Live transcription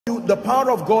The power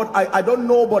of God, I don't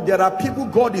know, but there are people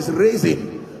God is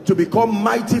raising to become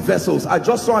mighty vessels. I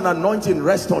just saw an anointing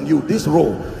rest on you, this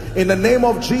row. In the name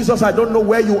of Jesus, I don't know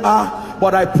where you are,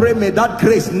 but I pray may that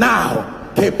grace now,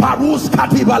 let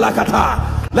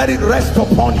it rest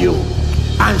upon you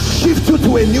and shift you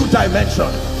to a new dimension.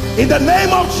 In the name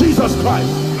of Jesus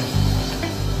Christ.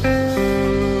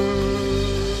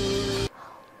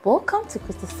 Welcome to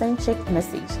Christocentric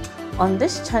Message. On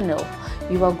this channel,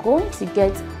 you are going to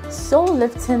get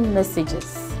soul-lifting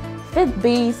messages,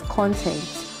 faith-based content,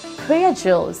 prayer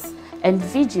drills, and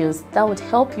videos that would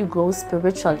help you grow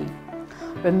spiritually.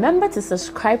 Remember to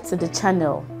subscribe to the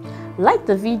channel, like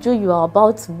the video you are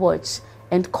about to watch,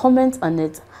 and comment on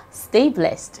it. Stay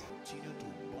blessed.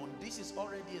 This is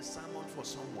already a sermon for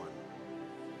someone,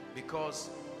 because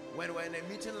when we're in a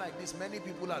meeting like this, many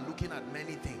people are looking at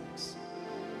many things.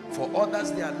 For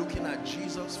others, they are looking at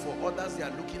Jesus. For others, they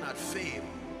are looking at fame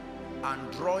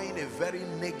and drawing a very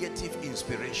negative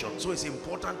inspiration. So it's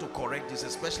important to correct this,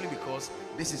 especially because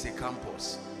this is a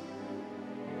campus.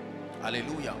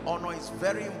 Hallelujah. Honor is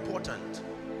very important,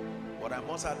 but I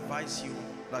must advise you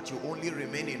that you only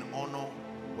remain in honor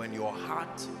when your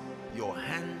heart, your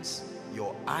hands,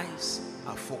 your eyes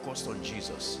are focused on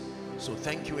Jesus. So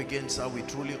thank you again, sir. We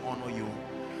truly honor you.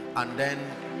 And then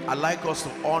I'd like us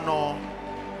to honor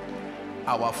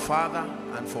our father,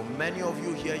 and for many of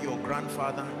you here, your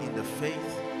grandfather in the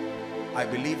faith. I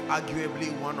believe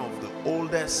arguably one of the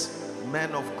oldest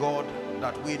men of God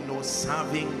that we know,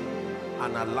 serving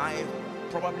and alive,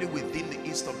 probably within the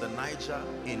east of the Niger,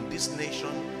 in this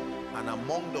nation, and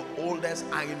among the oldest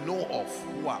I know of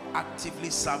who are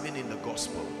actively serving in the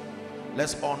gospel.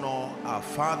 Let's honor our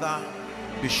father,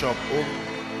 Bishop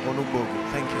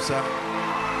Onubogu. Thank you, sir.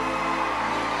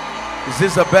 Is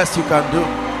this the best you can do?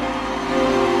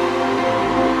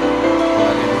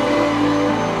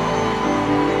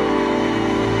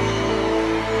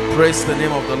 Praise the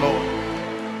name of the Lord.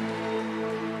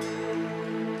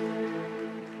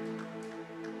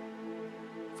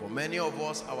 For many of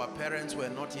us, our parents were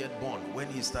not yet born when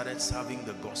he started serving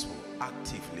the gospel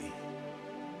actively,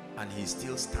 and he's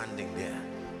still standing there.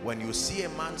 When you see a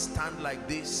man stand like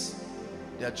this,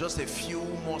 there are just a few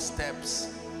more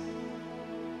steps,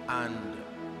 and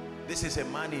this is a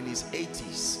man in his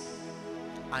 80s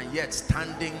and yet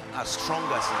standing as strong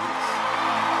as he is.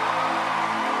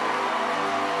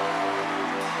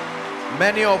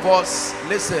 Many of us,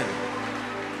 listen,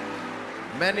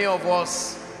 many of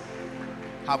us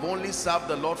have only served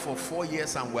the Lord for 4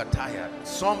 years and we're tired.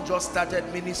 Some just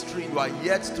started ministry. You are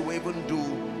yet to even do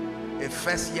a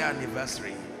first year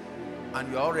anniversary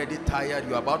and you're already tired.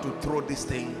 You're about to throw this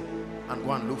thing and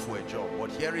go and look for a job.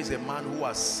 But here is a man who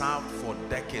has served for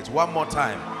decades. One more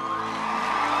time.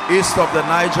 East of the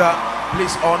Niger,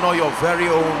 please honor your very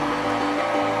own,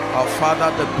 our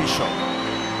father, the bishop.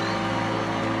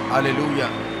 Hallelujah.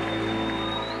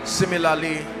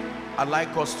 Similarly, I'd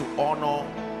like us to honor,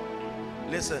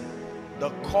 listen, the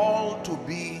call to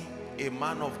be a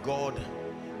man of God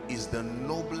is the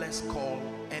noblest call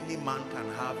any man can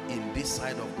have in this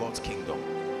side of God's kingdom.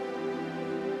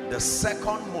 The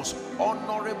second most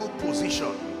honorable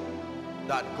position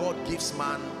that God gives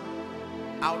man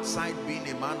outside being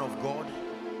a man of God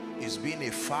is being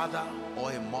a father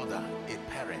or a mother, a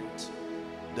parent.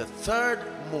 The third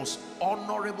most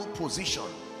honorable position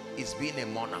is being a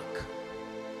monarch.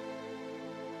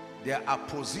 There are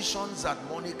positions that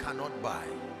money cannot buy.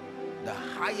 The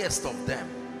highest of them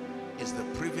is the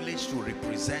privilege to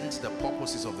represent the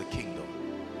purposes of the kingdom.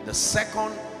 The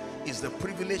second is the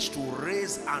privilege to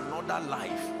raise another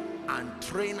life and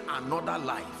train another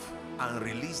life and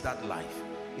release that life.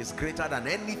 Is greater than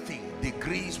anything,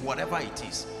 degrees, whatever it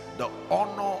is. The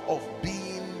honor of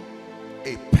being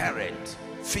a parent,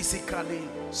 physically,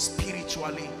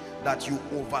 spiritually, that you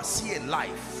oversee a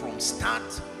life from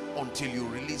start until you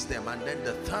release them. And then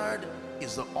the third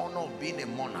is the honor of being a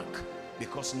monarch,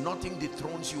 because nothing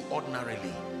dethrones you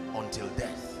ordinarily until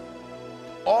death.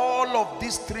 All of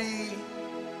these three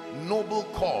noble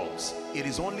calls, it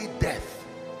is only death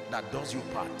that does you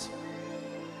part.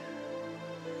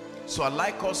 So I'd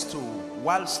like us to,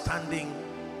 while standing,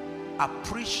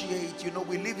 appreciate, you know,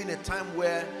 we live in a time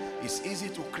where it's easy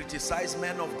to criticize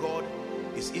men of God.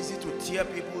 It's easy to tear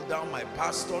people down. My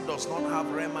pastor does not have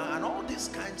Rema and all these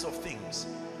kinds of things.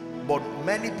 But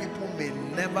many people may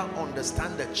never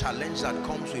understand the challenge that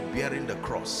comes with bearing the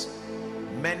cross.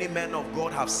 Many men of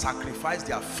God have sacrificed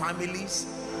their families,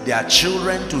 their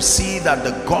children, to see that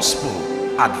the gospel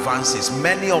advances.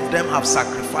 Many of them have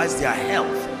sacrificed their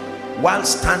health while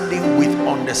standing with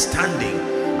understanding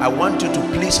I want you to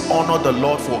please honor the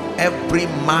Lord for every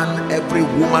man, every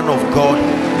woman of God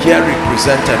here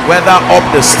represented, whether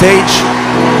up the stage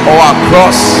or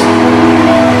across.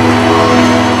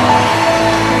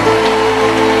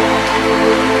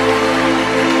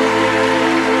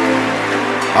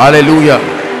 Hallelujah.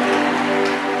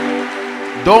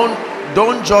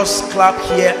 Don't just clap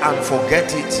here and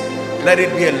forget it. Let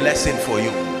it be a lesson for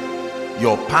you.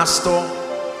 Your pastor,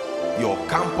 your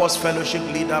campus fellowship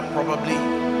leader, probably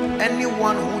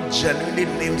anyone who genuinely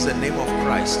names the name of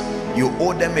Christ, you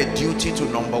owe them a duty to,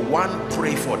 number one,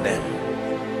 pray for them.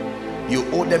 You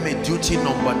owe them a duty,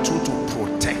 number two, to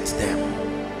protect them.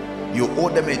 You owe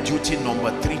them a duty,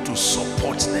 number three, to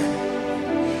support them.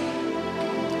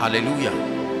 Hallelujah.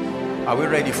 Are we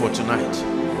ready for tonight?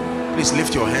 Please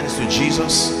lift your hands to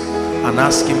Jesus and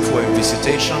ask him for a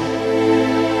visitation.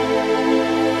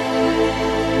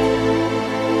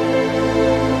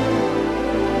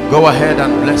 Go ahead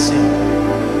and bless him.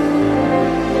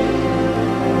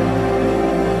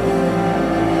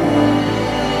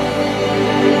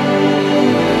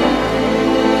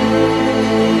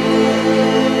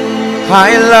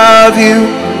 I love you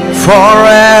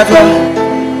forever.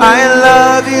 I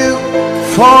love you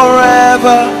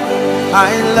forever.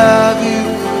 I love you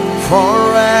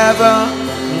forever,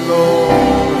 Lord.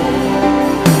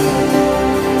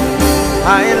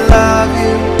 I love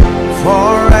you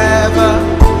forever.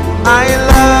 I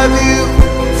love you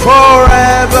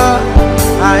forever.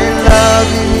 I love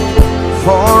you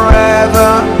forever,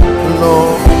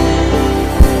 Lord.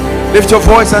 Lift your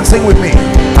voice and sing with me.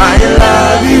 I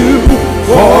love you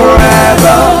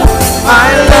forever.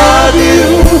 I love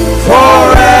you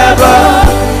forever.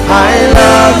 I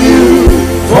love you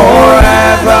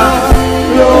forever,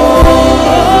 Lord.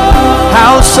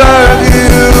 I'll serve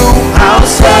you. I'll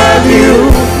serve you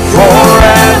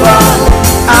forever.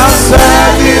 I'll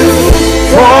serve you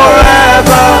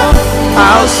forever.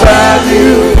 I'll serve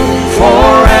you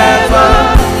forever,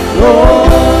 Lord.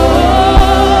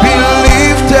 Be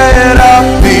lifted up,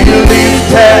 be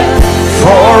lifted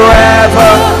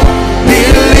forever.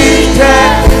 Be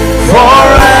lifted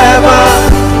forever.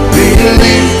 Be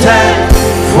lifted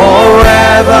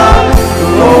forever,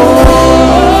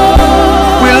 Lord.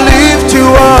 We lift you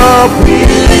up, be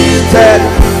lifted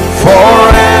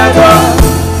forever.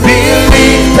 Be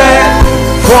lifted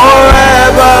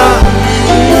forever. Be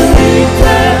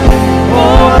lifted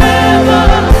forever,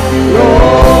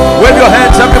 Lord. Wave your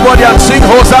hands, everybody, and sing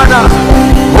Hosanna.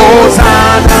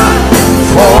 Hosanna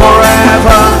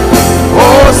forever.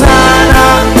 Hosanna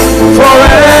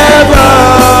forever.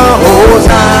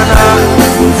 Hosanna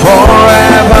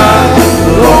forever,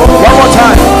 Lord. One more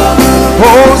time.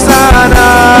 Hosanna,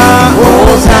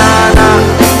 Hosanna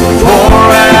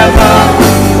forever.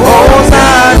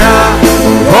 Hosanna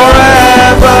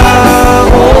forever.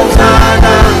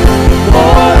 Hosanna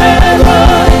forever,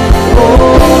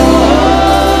 Lord.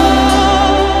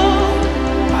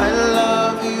 I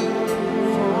love you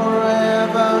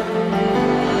forever.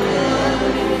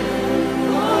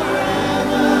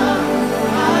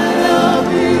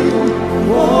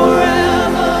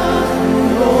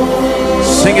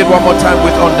 Sing it one more time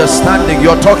with understanding.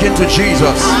 You're talking to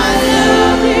Jesus. I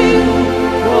love you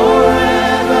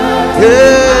forever.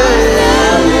 Yeah. I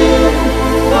love you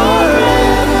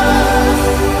forever.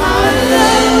 I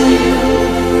love you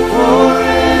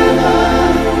forever,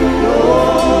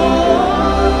 Lord.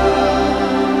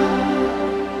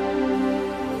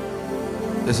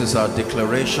 This is our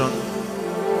declaration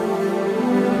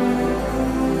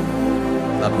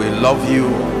that we love you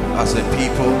as a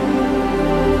people,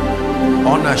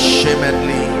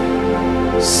 unashamedly,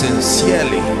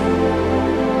 sincerely,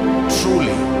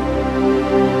 truly.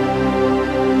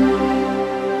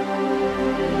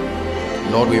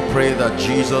 Lord, we pray that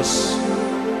Jesus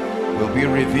will be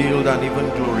revealed and even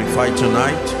glorified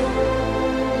tonight.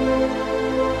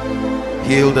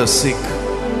 Heal the sick.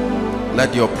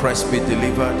 Let your press be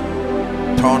delivered.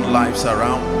 Turn lives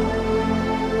around.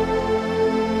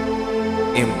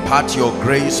 Impart your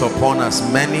grace upon us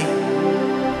many.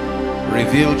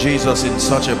 Reveal Jesus in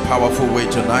such a powerful way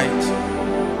tonight.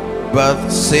 Birth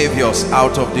saviors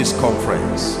out of this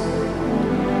conference.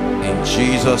 In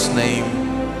Jesus' name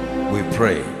we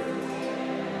pray.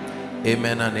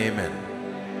 Amen and amen.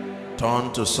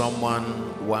 Turn to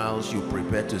someone whilst you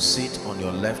prepare to sit on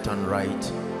your left and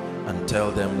right and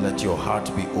tell them, let your heart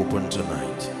be open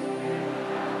tonight.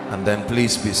 And then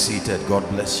please be seated. God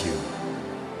bless you.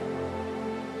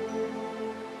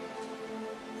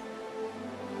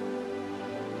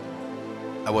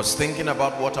 I was thinking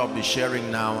about what I'll be sharing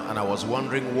now, and I was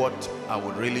wondering what I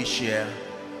would really share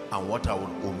and what I would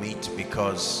omit,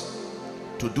 because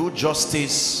to do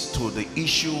justice to the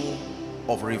issue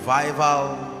of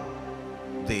revival,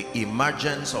 the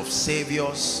emergence of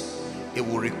saviors, it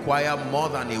will require more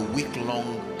than a week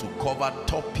long to cover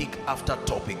topic after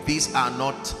topic. These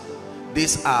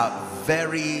are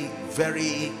very,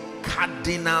 very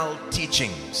cardinal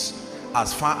teachings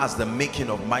as far as the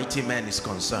making of mighty men is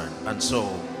concerned. And so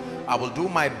I will do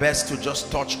my best to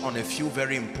just touch on a few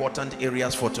very important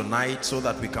areas for tonight so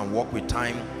that we can work with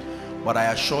time. But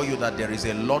I assure you that there is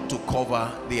a lot to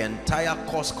cover. The entire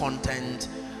course content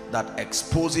that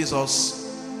exposes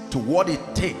us to what it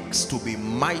takes to be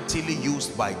mightily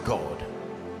used by God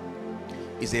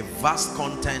is a vast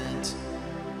content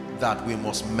that we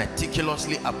must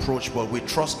meticulously approach. But we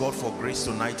trust God for grace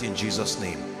tonight in Jesus'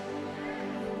 name.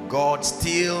 God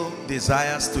still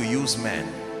desires to use men.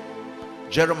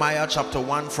 Jeremiah chapter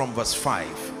 1 from verse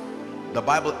 5. The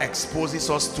Bible exposes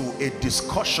us to a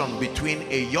discussion between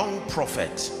a young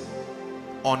prophet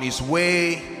on his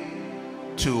way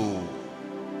to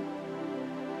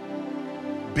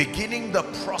beginning the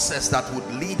process that would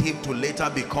lead him to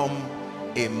later become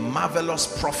a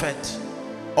marvelous prophet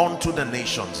unto the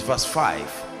nations. Verse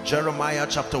 5, Jeremiah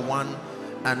chapter 1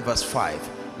 and verse 5.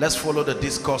 Let's follow the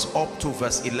discourse up to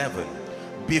verse 11.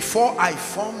 Before I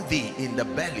formed thee in the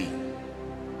belly,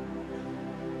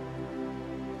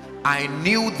 I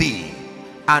knew thee,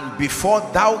 and before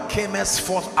thou camest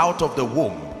forth out of the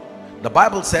womb, the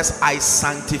Bible says, I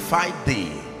sanctified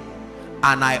thee,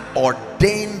 and I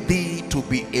ordained thee to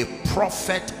be a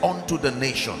prophet unto the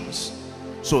nations.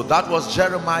 So that was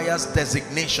Jeremiah's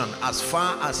designation as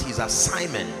far as his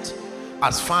assignment,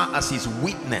 as far as his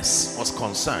witness was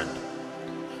concerned.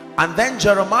 And then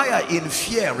Jeremiah in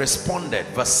fear responded,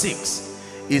 verse 6.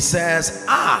 He says,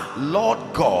 ah, Lord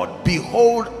God,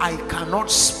 behold, I cannot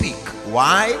speak.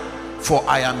 Why? For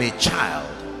I am a child.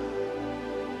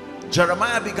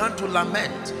 Jeremiah began to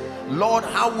lament, Lord,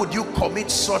 how would you commit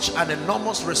such an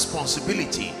enormous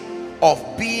responsibility of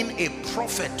being a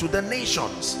prophet to the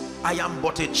nations? I am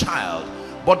but a child.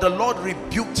 But the Lord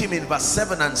rebuked him in verse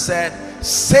 7 and said,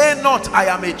 say not I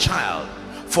am a child,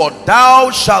 for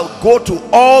thou shalt go to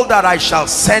all that I shall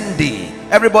send thee.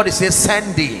 Everybody say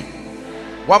send thee.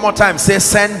 One more time, say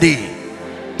send thee.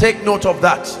 Take note of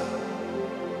that.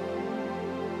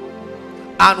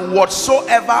 And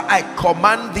whatsoever I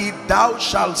command thee, thou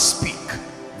shalt speak.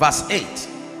 Verse 8.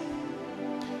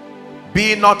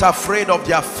 Be not afraid of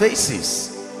their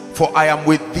faces, for I am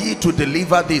with thee to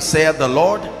deliver thee, saith the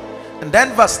Lord. And then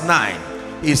verse 9,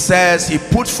 he says, he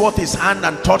put forth his hand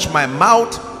and touched my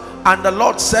mouth, and the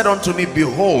Lord said unto me,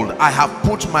 behold, I have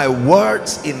put my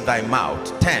words in thy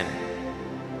mouth. 10.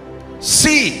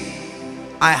 See,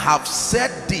 I have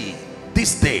set thee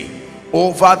this day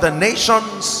over the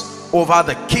nations, over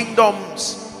the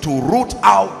kingdoms, to root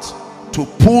out, to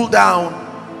pull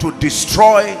down, to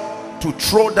destroy, to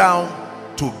throw down,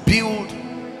 to build,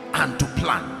 and to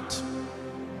plant.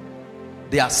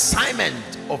 The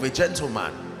assignment of a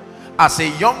gentleman. As a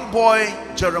young boy,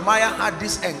 Jeremiah had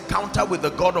this encounter with the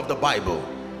God of the Bible,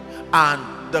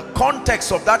 and the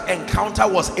context of that encounter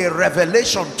was a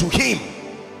revelation to him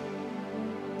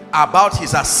about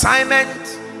his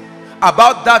assignment,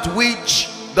 about that which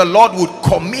the Lord would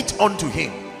commit unto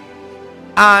him.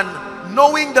 And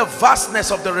knowing the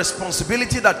vastness of the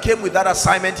responsibility that came with that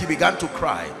assignment, he began to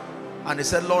cry, and he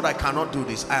said, Lord, I cannot do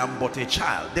this. I am but a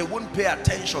child. They wouldn't pay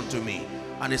attention to me.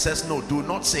 And he says, no, do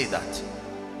not say that,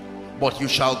 but you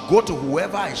shall go to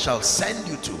whoever I shall send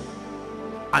you to,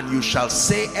 and you shall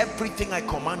say everything I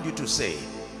command you to say,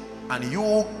 and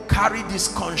you carry this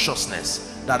consciousness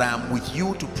that I am with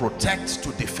you to protect,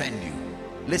 to defend you.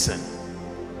 Listen,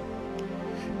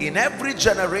 in every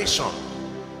generation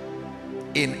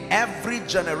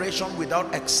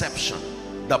without exception,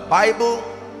 the Bible,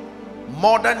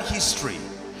 modern history,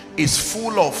 is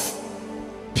full of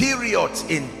periods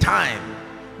in time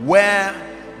where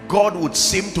God would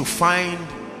seem to find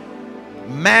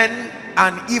men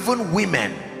and even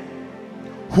women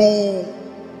who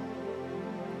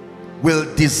will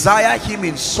desire him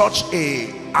in such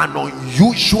an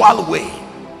unusual way,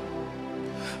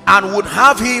 and would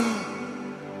have him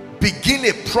begin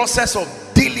a process of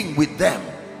dealing with them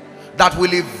that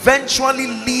will eventually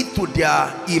lead to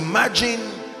their emerging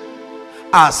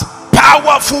as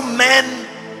powerful men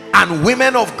and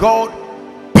women of God,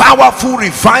 powerful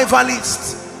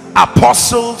revivalists,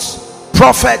 apostles,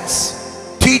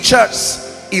 prophets,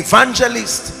 teachers,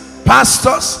 evangelists,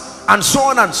 pastors, and so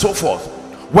on and so forth.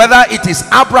 Whether it is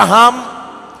Abraham,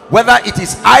 whether it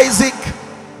is Isaac,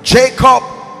 Jacob,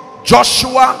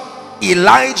 Joshua,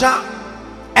 Elijah,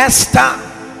 Esther,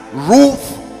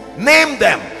 Ruth, name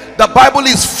them. The Bible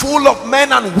is full of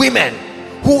men and women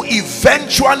who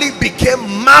eventually became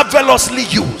marvelously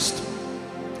used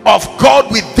of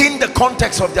God within the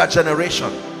context of their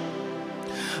generation.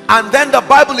 And then the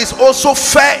Bible is also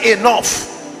fair enough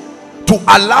to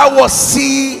allow us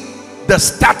see the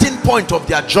starting point of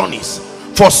their journeys.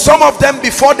 For some of them,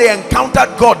 before they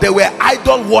encountered God, they were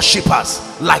idol worshippers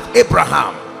like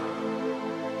Abraham.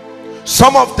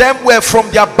 Some of them were from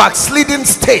their backsliding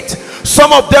state.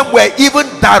 Some of them were even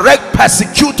direct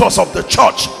persecutors of the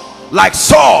church like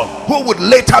Saul, who would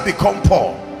later become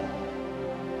Paul.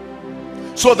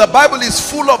 So the Bible is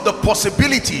full of the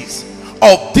possibilities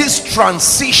of this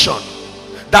transition,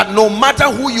 that no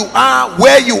matter who you are,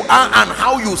 where you are, and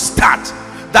how you start,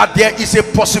 that there is a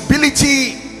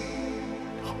possibility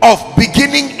of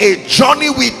beginning a journey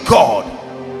with God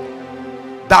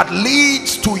that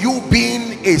leads to you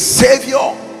being a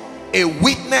savior, a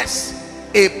witness,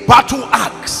 a battle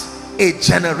axe, a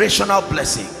generational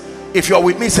blessing. If you're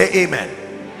with me, say amen.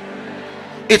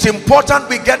 It's important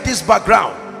we get this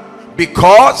background,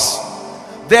 because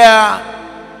there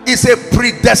is a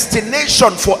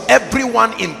predestination for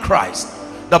everyone in Christ.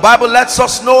 The Bible lets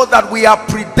us know that we are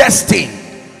predestined.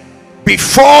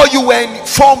 Before you were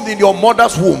formed in your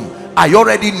mother's womb, I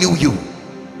already knew you.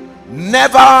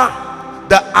 Never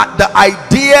the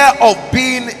idea of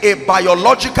being a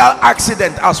biological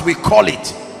accident, as we call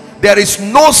it. There is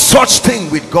no such thing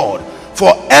with God.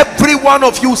 For every one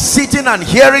of you sitting and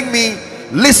hearing me,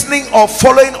 listening or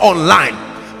following online,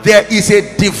 there is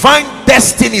a divine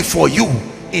destiny for you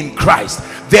in Christ.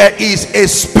 There is a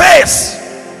space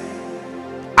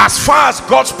as far as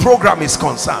God's program is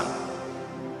concerned.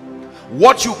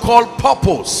 What you call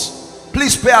purpose,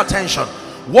 please pay attention.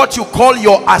 What you call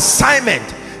your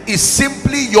assignment is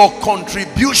simply your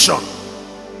contribution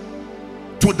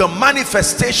to the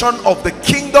manifestation of the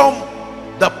kingdom,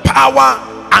 the power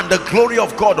and the glory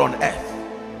of God on earth.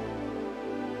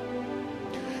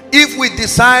 If we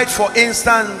decide, for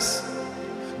instance,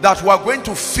 that we are going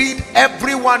to feed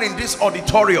everyone in this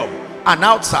auditorium and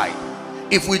outside,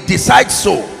 if we decide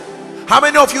so, how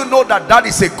many of you know that that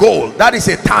is a goal, that is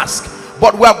a task,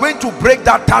 but we are going to break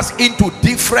that task into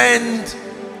different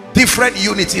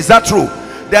units? Is that true?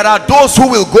 There are those who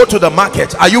will go to the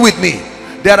market. Are you with me?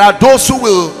 There are those who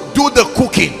will do the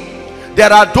cooking.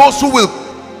 There are those who will,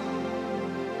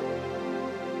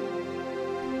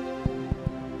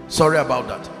 sorry about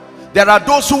that, there are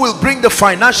those who will bring the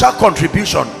financial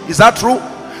contribution. Is that true?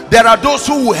 There are those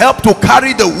who will help to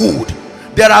carry the wood.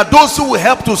 There are those who will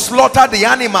help to slaughter the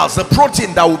animals, the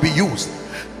protein that will be used.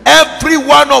 Every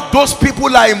one of those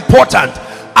people are important.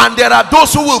 And there are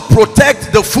those who will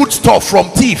protect the foodstuff from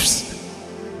thieves.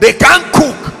 They can't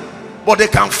cook, but they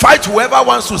can fight whoever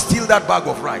wants to steal that bag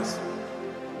of rice.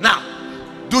 Now,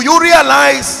 do you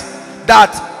realize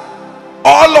that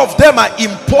all of them are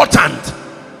important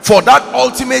for that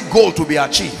ultimate goal to be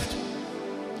achieved?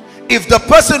 If the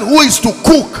person who is to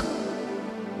cook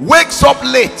wakes up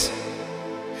late,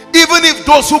 even if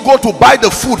those who go to buy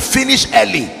the food finish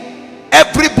early,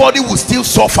 everybody will still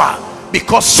suffer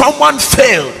because someone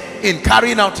failed in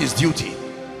carrying out his duty.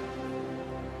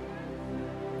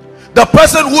 The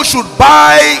person who should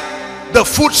buy the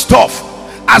food stuff,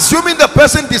 assuming the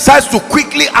person decides to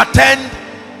quickly attend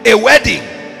a wedding,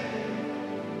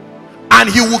 and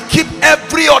he will keep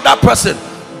every other person,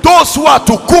 those who are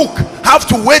to cook have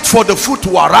to wait for the food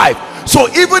to arrive. So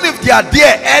even if they are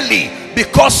there early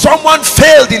because someone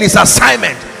failed in his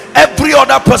assignment, every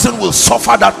other person will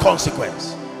suffer that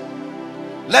consequence.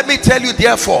 Let me tell you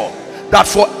therefore that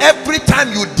for every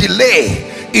time you delay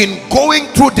in going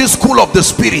through this school of the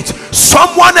spirit,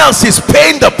 someone else is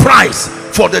paying the price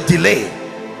for the delay.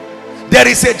 There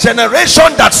is a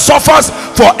generation that suffers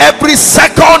for every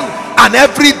second and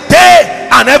every day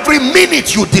and every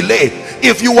minute you delay.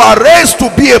 If you are raised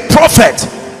to be a prophet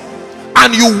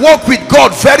and you walk with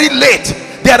God very late,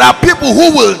 there are people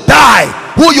who will die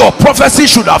who your prophecy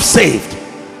should have saved.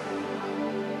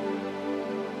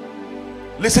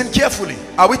 Listen carefully.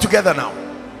 Are we together now?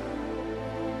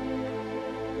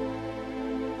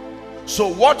 So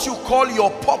what you call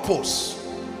your purpose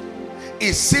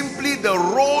is simply the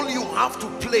role you have to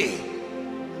play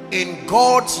in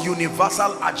God's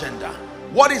universal agenda.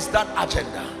 What is that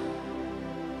agenda?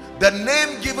 The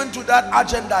name given to that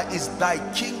agenda is thy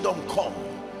kingdom come.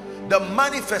 The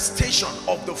manifestation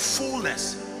of the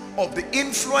fullness of the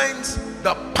influence,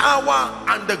 the power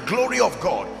and the glory of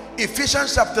God.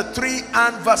 Ephesians chapter 3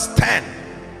 and verse 10.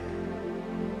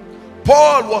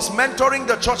 Paul was mentoring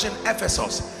the church in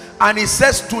Ephesus, and he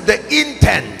says, to the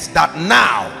intent that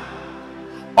now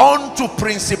unto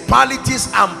principalities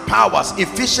and powers.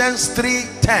 Ephesians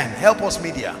 3:10. Help us,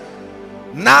 media.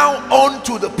 Now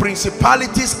unto the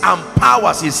principalities and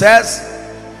powers, he says,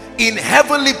 in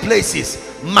heavenly places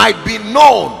might be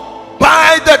known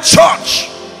by the church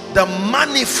the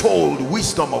manifold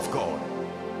wisdom of God.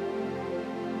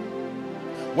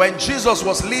 When Jesus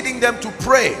was leading them to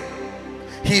pray,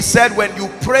 he said, when you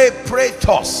pray, pray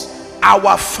thus: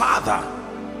 our Father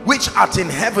which art in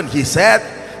heaven, he said,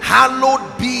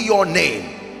 hallowed be your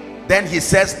name. Then he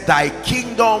says, thy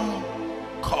kingdom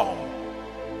come.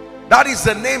 That is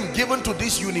the name given to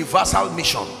this universal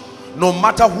mission. No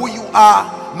matter who you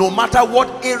are, no matter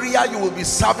what area you will be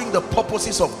serving the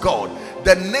purposes of God,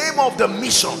 the name of the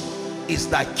mission is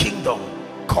thy kingdom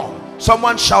come.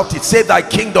 Someone shout it. Say, thy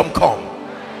kingdom come.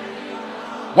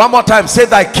 One more time. Say,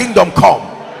 thy kingdom come.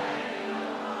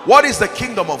 What is the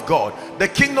kingdom of God? The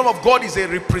kingdom of God is a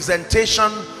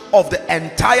representation of the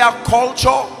entire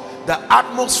culture, the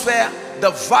atmosphere,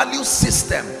 the value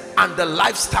system, and the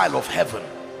lifestyle of heaven.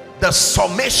 The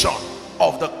summation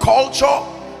of the culture,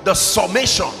 the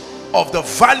summation of the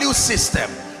value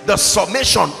system, the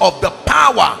summation of the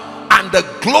power and the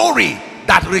glory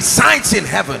that resides in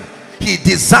heaven. He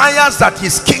desires that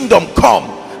his kingdom come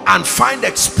and find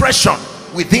expression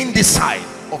within this side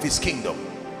of his kingdom.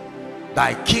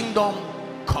 Thy kingdom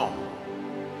come.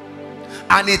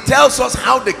 And it tells us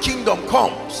how the kingdom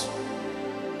comes: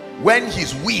 when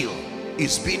his will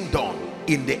is being done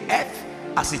in the earth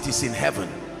as it is in heaven.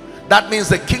 That means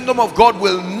the kingdom of God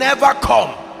will never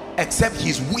come except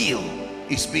his will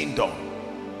is being done.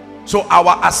 So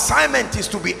our assignment is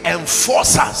to be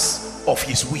enforcers of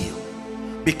his will,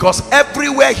 because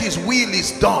everywhere his will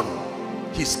is done,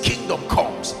 his kingdom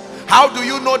comes. How do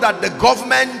you know that the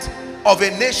government of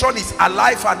a nation is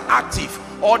alive and active,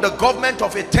 or the government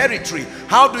of a territory?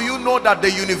 How do you know that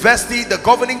the university, the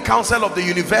governing council of the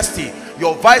university,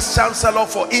 your vice chancellor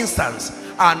for instance,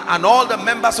 and all the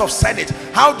members of Senate,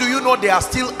 how do you know they are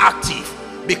still active?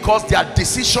 Because their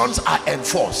decisions are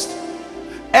enforced.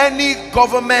 Any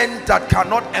government that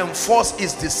cannot enforce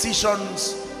its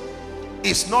decisions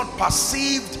is not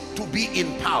perceived to be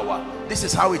in power. This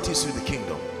is how it is with the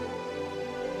kingdom.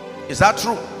 Is that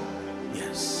true?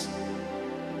 Yes.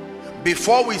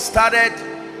 Before we started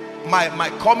my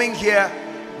coming here,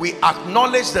 we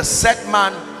acknowledged the set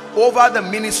man over the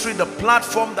ministry, the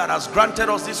platform that has granted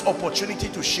us this opportunity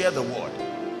to share the word.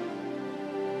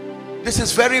 This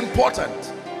is very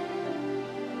important.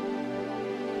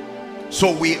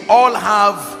 So we all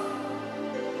have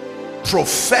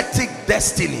prophetic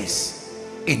destinies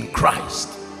in Christ.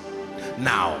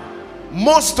 Now,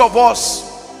 most of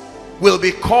us will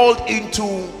be called into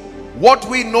what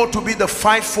we know to be the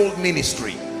fivefold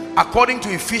ministry, according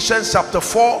to Ephesians chapter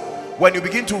 4, when you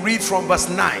begin to read from verse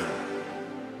 9.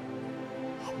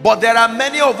 But there are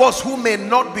many of us who may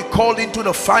not be called into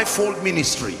the fivefold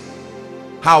ministry.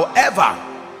 However,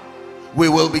 we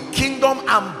will be kingdom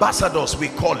ambassadors, we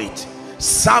call it,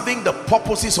 serving the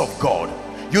purposes of God.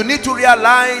 You need to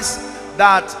realize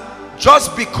that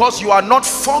just because you are not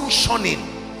functioning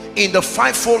in the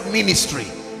fivefold ministry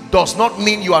does not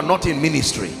mean you are not in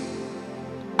ministry.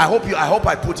 I hope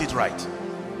I put it right.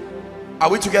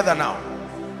 Are we together now?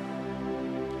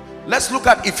 Let's look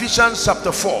at Ephesians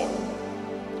chapter 4.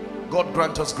 God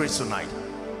grant us grace tonight.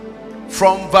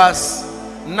 From verse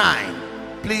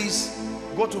 9, please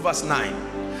go to verse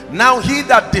 9. Now he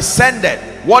that descended,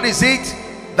 what is it?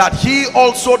 That he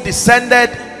also descended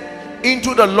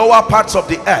into the lower parts of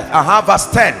the earth.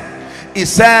 Verse 10, it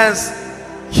says,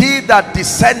 he that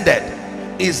descended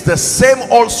is the same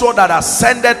also that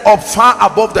ascended up far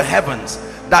above the heavens,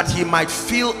 that he might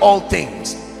fill all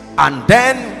things. And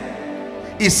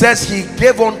then it says he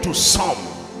gave unto some,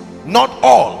 not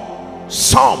all,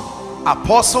 some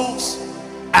apostles,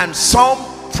 and some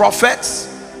prophets.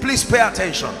 Please pay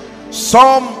attention.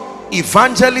 Some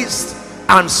evangelists,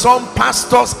 and some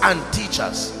pastors and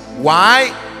teachers.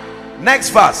 Why? Next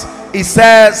verse, it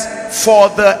says, for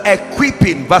the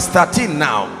equipping, verse 13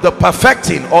 now, the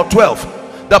perfecting, or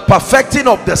 12, the perfecting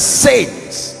of the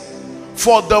saints,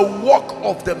 for the work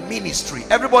of the ministry.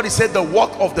 Everybody said the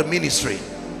work of the ministry.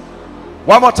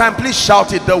 One more time, please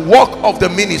shout it. The work of the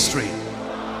ministry.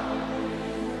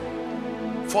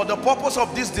 For the purpose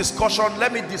of this discussion,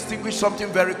 let me distinguish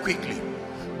something very quickly.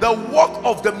 The work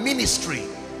of the ministry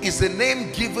is the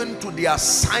name given to the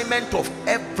assignment of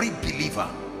every believer.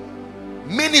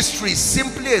 Ministry is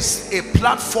simply a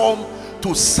platform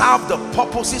to serve the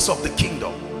purposes of the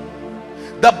kingdom.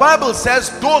 The Bible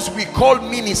says those we call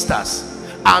ministers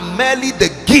are merely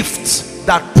the gifts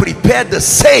that prepare the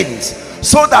saints,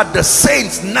 so that the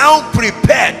saints now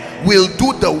prepared will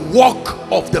do the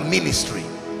work of the ministry.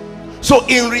 So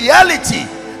in reality,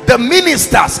 the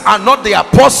ministers are not the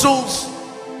apostles,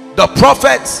 the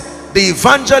prophets, the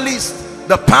evangelists,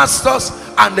 the pastors,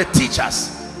 and the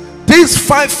teachers. These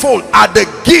fivefold are the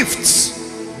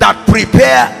gifts that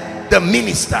prepare the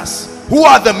ministers. Who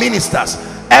are the ministers?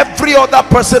 Every other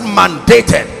person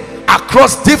mandated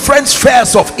across different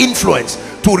spheres of influence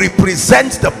to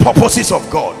represent the purposes of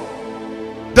God.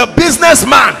 The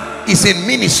businessman is in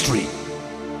ministry.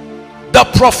 The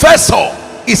professor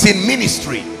is in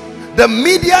ministry. The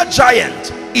media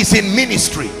giant is in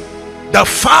ministry. The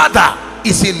father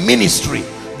is in ministry.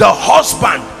 The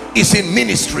husband is in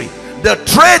ministry. The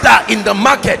trader in the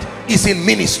market is in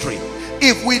ministry.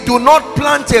 If we do not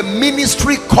plant a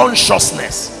ministry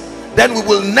consciousness, then we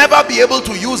will never be able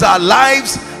to use our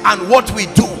lives and what we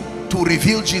do to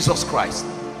reveal Jesus Christ.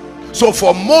 So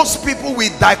for most people, we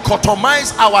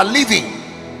dichotomize our living.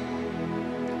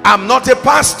 I'm not a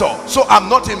pastor, so I'm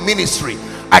not in ministry.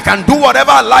 I can do whatever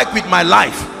I like with my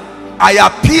life. I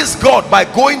appease God by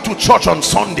going to church on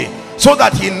Sunday so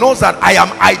that he knows that I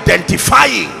am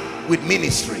identifying with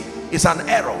ministry. It's an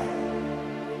error.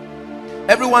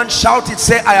 Everyone shout it,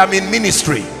 say, I am in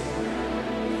ministry.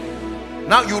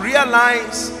 Now you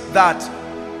realize that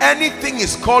anything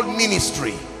is called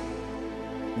ministry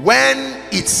when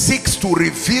it seeks to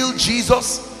reveal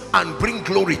Jesus and bring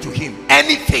glory to him.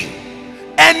 Anything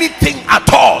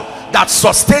at all that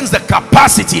sustains the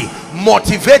capacity,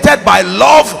 motivated by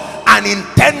love and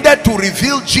intended to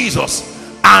reveal Jesus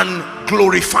and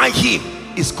glorify him,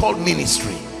 is called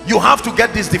ministry. You have to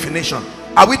get this definition.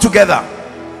 Are we together?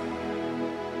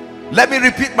 Let me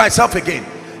repeat myself again.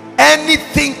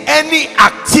 Anything, any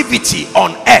activity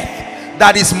on earth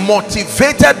that is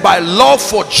motivated by love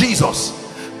for Jesus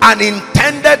and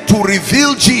intended to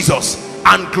reveal Jesus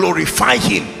and glorify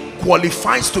him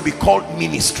qualifies to be called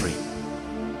ministry.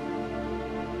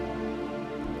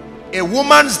 A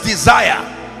woman's desire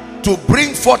to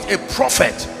bring forth a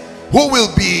prophet who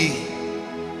will be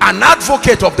an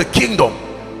advocate of the kingdom,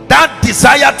 that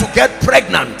desire to get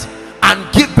pregnant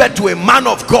and give birth to a man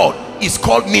of God, is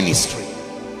called ministry.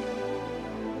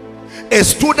 A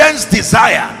student's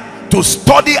desire to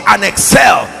study and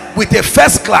excel with a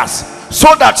first class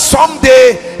so that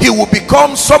someday he will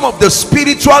become some of the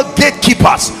spiritual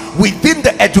gatekeepers within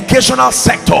the educational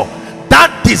sector,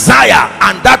 that desire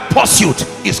and that pursuit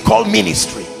is called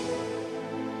ministry.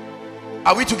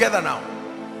 Are we together now?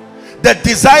 The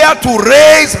desire to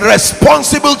raise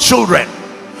responsible children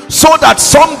so that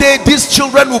someday these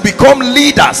children will become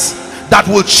leaders that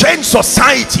will change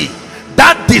society,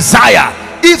 that desire,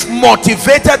 if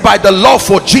motivated by the love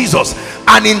for Jesus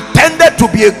and intended to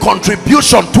be a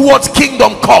contribution towards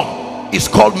kingdom come, is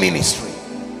called ministry.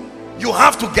 You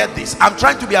have to get this. I'm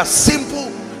trying to be as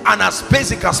simple and as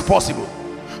basic as possible.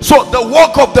 So the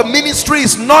work of the ministry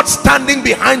is not standing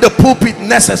behind the pulpit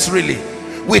necessarily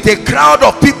with a crowd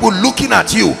of people looking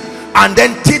at you and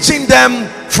then teaching them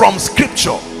from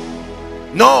scripture.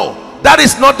 No, that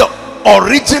is not the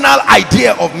original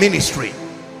idea of ministry.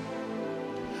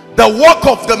 The work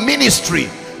of the ministry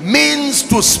means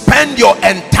to spend your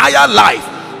entire life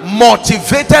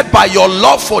motivated by your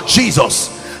love for Jesus,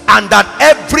 and that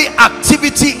every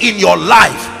activity in your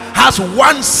life has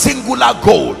one singular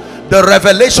goal: the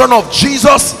revelation of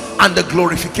Jesus and the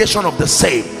glorification of the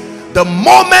same. The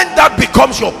moment that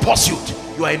becomes your pursuit,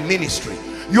 you are in ministry.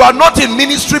 You are not in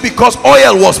ministry because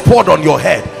oil was poured on your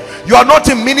head. You are not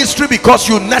in ministry because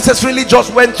you necessarily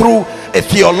just went through a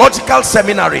theological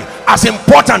seminary, as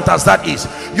important as that is.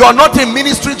 You are not in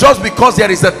ministry just because there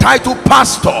is a title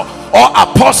pastor or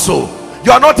apostle.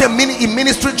 You are not in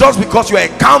ministry just because you are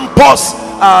a campus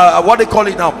what they call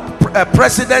it now,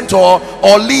 president or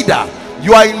leader.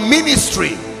 You are in ministry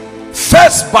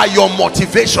first by your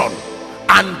motivation,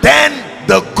 and then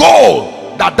the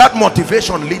goal that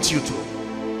motivation leads you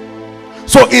to.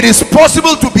 So it is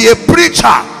possible to be a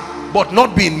preacher but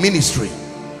not be in ministry.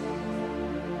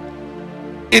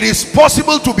 It is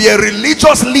possible to be a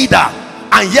religious leader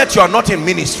and yet you are not in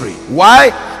ministry.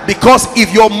 Why? Because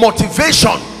if your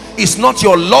motivation is not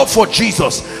your love for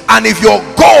Jesus, and if your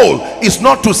goal is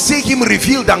not to see him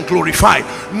revealed and glorified,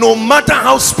 no matter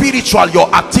how spiritual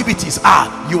your activities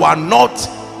are, you are not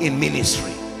in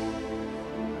ministry.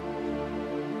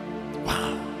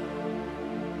 Wow.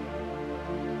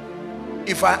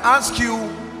 If I ask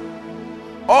you,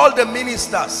 all the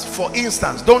ministers, for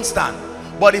instance, don't stand,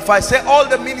 but if I say all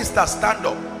the ministers stand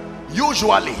up,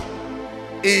 usually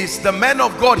is the men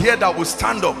of God here that will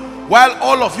stand up while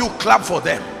all of you clap for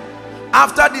them.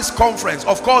 After this conference,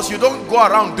 of course you don't go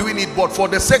around doing it, but for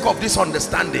the sake of this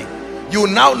understanding, you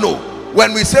now know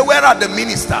when we say where are the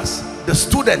ministers, the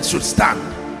students should stand,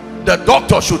 the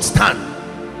doctor should stand,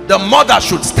 the mother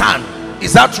should stand.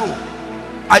 Is that true?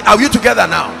 Are you together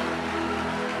now?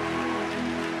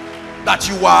 That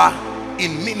you are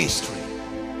in ministry.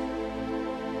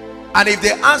 And if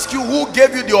they ask you who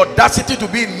gave you the audacity to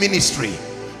be in ministry,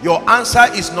 your answer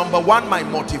is number one, my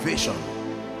motivation.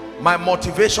 My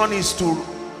motivation is to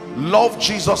love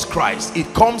Jesus Christ.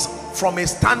 It comes from a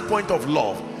standpoint of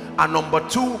love. And number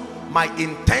two, my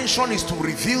intention is to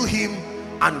reveal him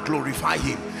and glorify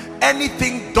him.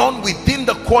 Anything done within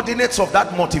the coordinates of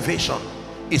that motivation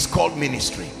is called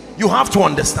ministry. You have to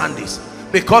understand this,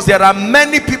 because there are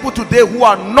many people today who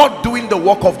are not doing the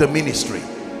work of the ministry.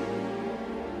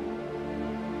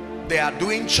 They are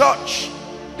doing church,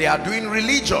 they are doing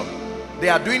religion, they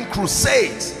are doing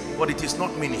crusades, but it is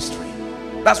not ministry.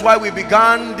 That's why we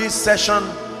began this session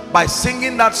by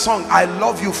singing that song, I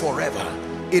love you forever.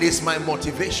 It is my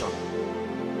motivation.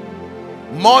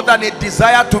 More than a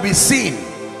desire to be seen,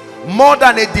 more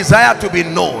than a desire to be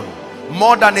known,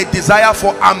 more than a desire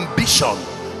for ambition,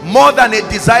 more than a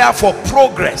desire for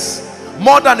progress,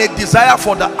 more than a desire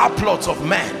for the applause of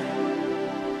men.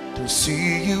 To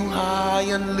see you high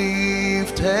and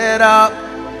lifted up,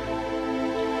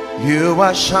 you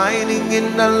are shining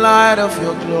in the light of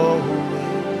your glory.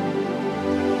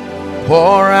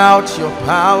 Pour out your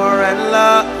power and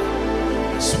love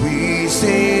as we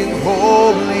sing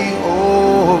holy,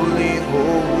 holy,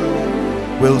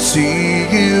 holy. We'll see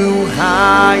you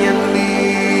high and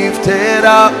lifted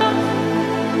up,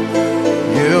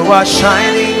 you are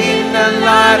shining in the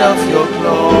light of your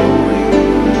glory.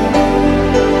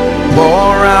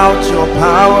 Pour out your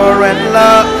power and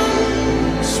love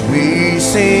as we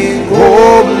sing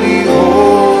holy,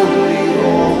 holy,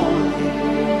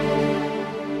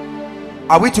 holy.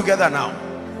 Are we together now?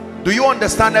 Do you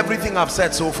understand everything I've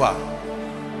said so far?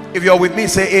 If you're with me,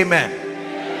 say amen.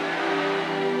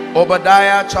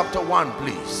 Obadiah chapter 1,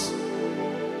 please.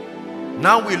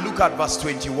 Now we look at verse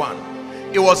 21.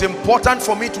 It was important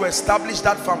for me to establish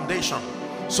that foundation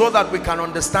so that we can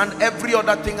understand every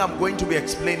other thing I'm going to be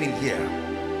explaining here.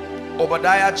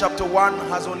 Obadiah chapter 1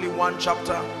 has only one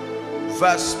chapter.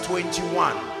 Verse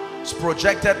 21. It's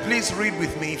projected. Please read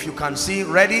with me if you can see.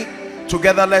 Ready?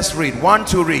 Together let's read. 1,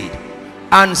 2, read.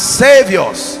 And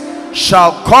saviors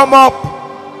shall come up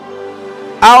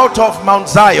out of Mount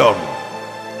Zion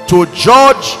to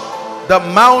judge the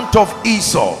mount of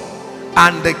Esau,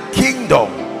 and the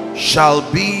kingdom shall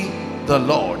be the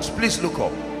Lord's. Please look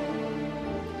up.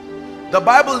 The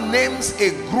Bible names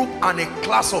a group and a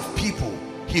class of people.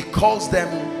 He calls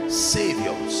them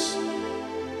saviors.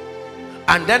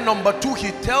 And then number 2,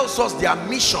 he tells us their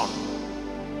mission,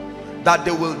 that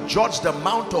they will judge the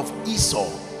mount of Esau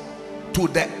to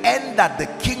the end that the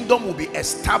kingdom will be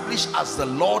established as the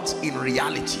Lord's in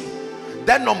reality.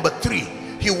 Then number 3,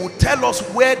 he will tell us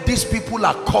where these people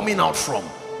are coming out from.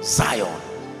 Zion.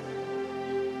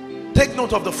 Take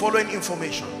note of the following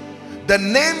information. The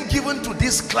name given to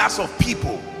this class of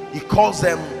people, he calls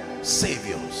them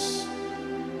saviors.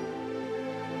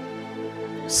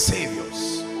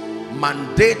 Saviors.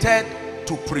 Mandated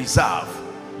to preserve,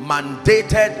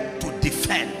 mandated to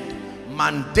defend,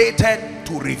 mandated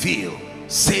to reveal.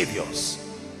 Saviors.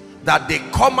 That they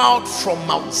come out from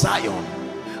Mount Zion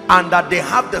and that they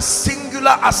have the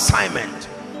singular assignment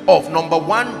of, number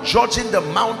 1, judging the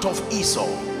mount of Esau,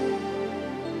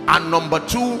 and number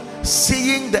 2,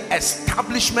 seeing the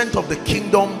establishment of the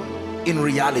kingdom in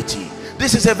reality.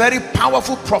 This is a very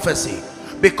powerful prophecy,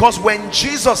 because when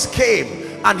Jesus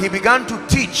came and he began to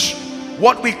teach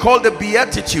what we call the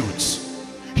Beatitudes,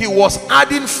 he was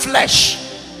adding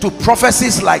flesh to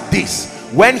prophecies like this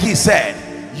when he said,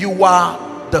 you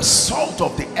are the salt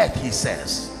of the earth, he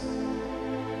says.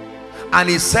 And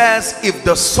he says, if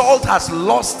the salt has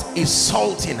lost its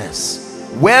saltiness,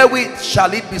 wherewith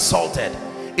shall it be salted?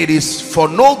 It is for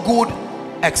no good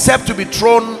except to be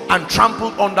thrown and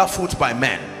trampled underfoot by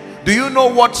men. Do you know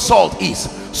what salt is?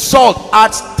 Salt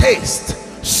adds taste,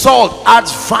 salt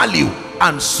adds value,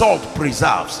 and salt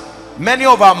preserves. Many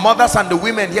of our mothers and the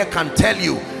women here can tell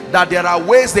you that there are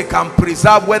ways they can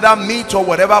preserve, whether meat or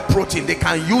whatever protein. They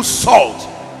can use salt.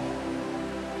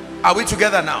 Are we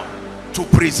together now? To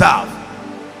preserve.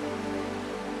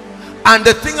 And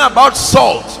the thing about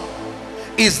salt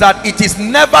is that it is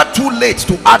never too late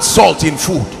to add salt in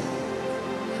food.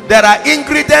 There are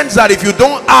ingredients that if you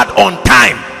don't add on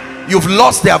time, you've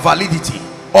lost their validity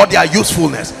or their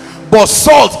usefulness. But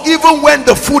salt, even when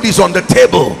the food is on the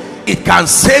table, it can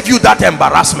save you that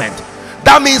embarrassment.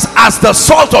 That means as the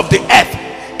salt of the earth,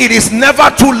 it is never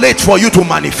too late for you to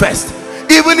manifest.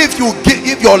 Even if you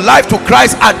give your life to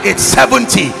Christ at age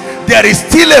 70, there is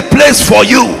still a place for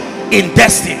you in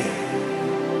destiny.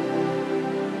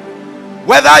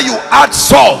 Whether you add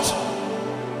salt,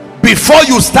 before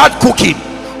you start cooking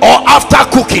or after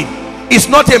cooking is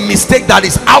not a mistake that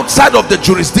is outside of the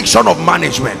jurisdiction of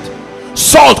management.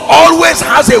 Salt always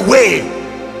has a way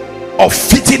of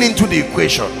fitting into the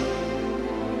equation.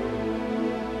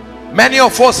 Many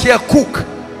of us here cook.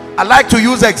 I like to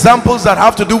use examples that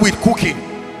have to do with cooking,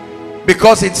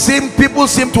 because people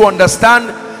seem to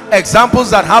understand examples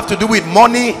that have to do with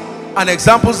money and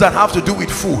examples that have to do with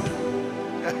food.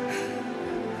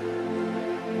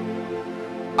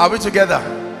 Are we together?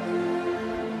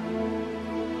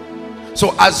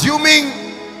 So assuming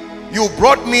you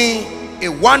brought me a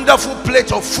wonderful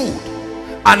plate of food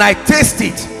and I taste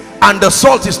it and the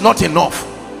salt is not enough,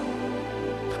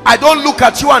 I don't look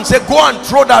at you and say go and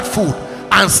throw that food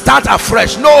and start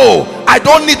afresh. No, I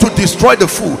don't need to destroy the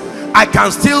food. I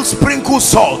can still sprinkle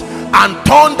salt and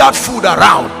turn that food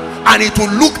around, and it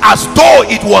will look as though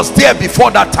it was there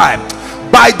before that time.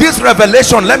 By this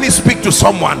revelation, let me speak to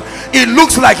someone. It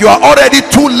looks like you are already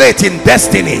too late in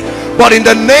destiny, but in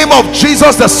the name of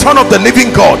Jesus, the Son of the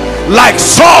living God, like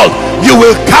salt, you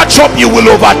will catch up, you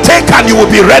will overtake, and you will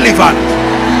be relevant.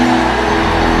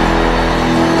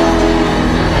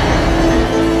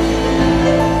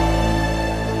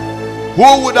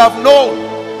 Who would have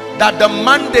known that the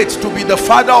mandate to be the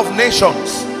father of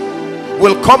nations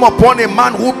will come upon a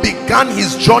man who began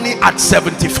his journey at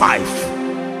 75?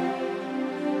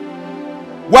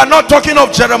 We're not talking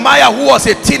of Jeremiah, who was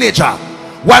a teenager.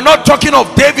 We're not talking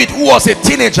of David, who was a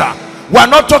teenager. We're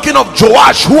not talking of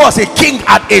Joash, who was a king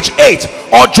at age 8,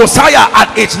 or Josiah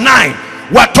at age 9.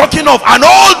 We're talking of an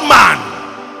old man.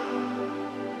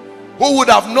 Who would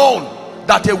have known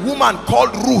that a woman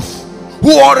called Ruth,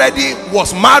 who already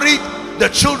was married, the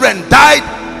children died,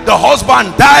 the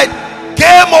husband died,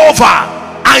 came over,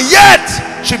 and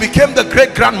yet she became the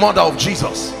great grandmother of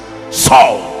Jesus?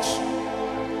 Salt.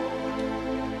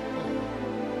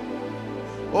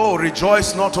 Oh,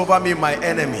 rejoice not over me, my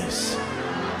enemies.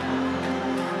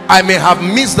 I may have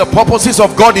missed the purposes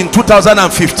of God in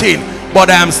 2015, but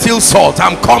I am still salt.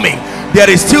 I'm coming. There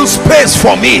is still space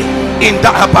for me in the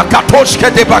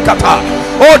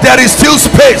oh, there is still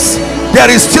space. There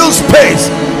is still space.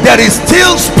 There is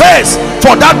still space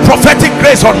for that prophetic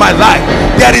grace on my life.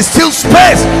 There is still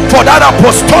space for that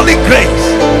apostolic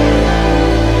grace.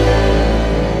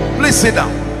 Please sit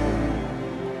down.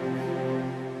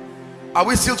 Are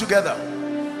we still together?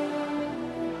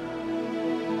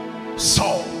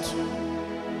 Salt.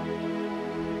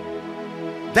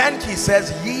 Then he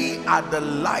says, ye are the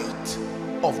light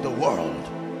of the world.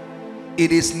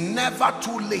 It is never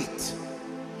too late.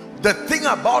 The thing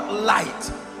about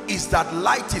light is that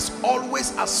light is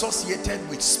always associated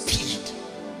with speed.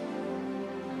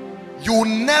 You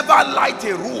never light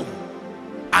a room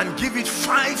and give it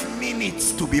 5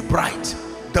 minutes to be bright.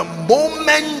 The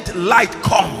moment light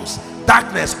comes,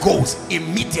 darkness goes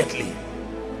immediately.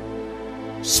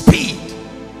 Speed.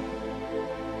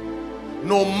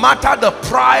 No matter the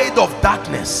pride of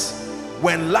darkness,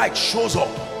 when light shows up,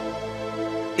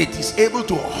 it is able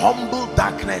to humble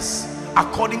darkness,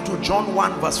 according to John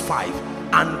 1 verse 5.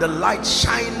 And the light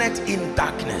shineth in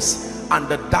darkness, and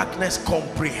the darkness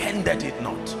comprehended it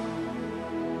not.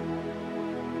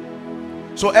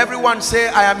 So everyone say,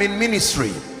 I am in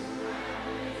ministry.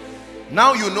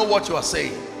 Now you know what you are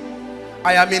saying.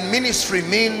 I am in ministry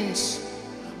means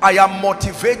I am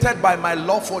motivated by my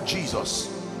love for Jesus,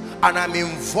 and I'm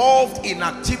involved in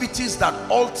activities that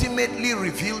ultimately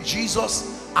reveal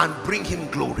Jesus and bring him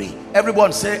glory.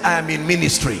 Everyone say, I am in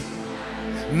ministry.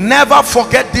 Never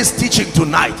forget this teaching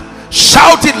tonight.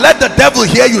 Shout it, let the devil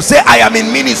hear you. Say, I am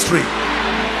in ministry.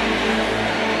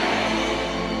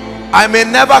 I may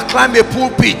never climb a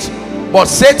pulpit, but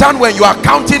Satan, when you are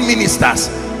counting ministers,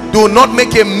 do not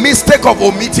make a mistake of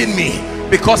omitting me,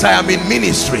 because I am in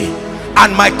ministry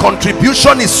and my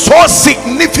contribution is so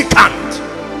significant.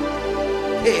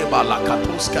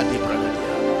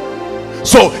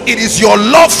 So it is your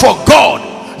love for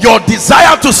God, your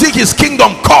desire to seek his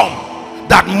kingdom come,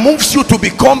 that moves you to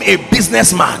become a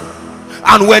businessman.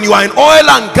 And when you are in oil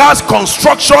and gas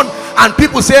construction and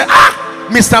people say,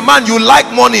 Mr. Man, you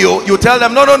like money, you tell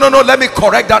them, no, let me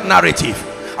correct that narrative.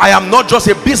 I am not just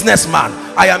a businessman,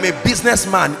 I am a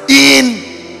businessman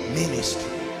in ministry.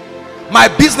 My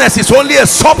business is only a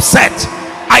subset.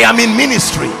 I am in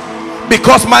ministry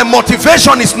because my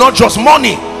motivation is not just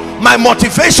money. My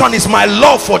motivation is my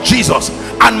love for Jesus,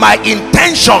 and my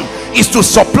intention is to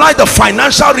supply the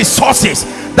financial resources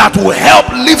that will help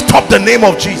lift up the name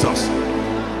of Jesus.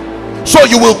 So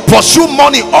you will pursue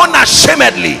money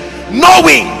unashamedly,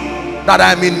 knowing that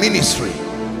I am in ministry.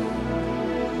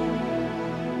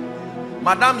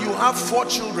 Madam, you have 4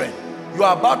 children. You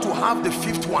are about to have the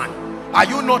 5th one. Are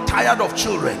you not tired of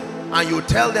children? And you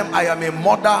tell them, I am a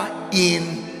mother in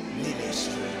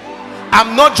ministry.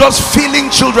 I'm not just feeling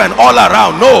children all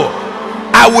around. No,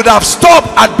 I would have stopped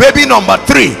at baby number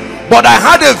 3, but I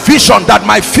had a vision that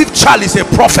my 5th child is a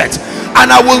prophet,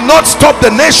 and I will not stop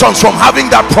the nations from having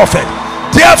that prophet.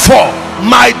 Therefore,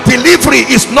 my delivery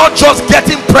is not just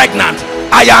getting pregnant.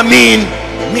 I am in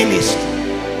ministry.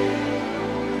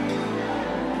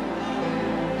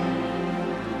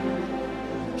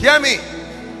 Hear me.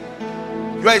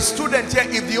 You are a student here.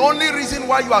 If the only reason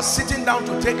why you are sitting down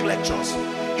to take lectures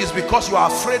is because you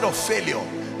are afraid of failure,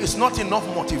 it's not enough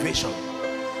motivation.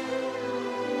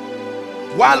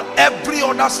 While every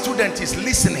other student is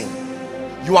listening,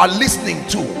 you are listening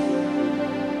too.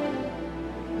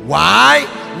 Why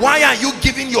are you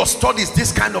giving your studies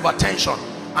this kind of attention?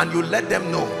 And you let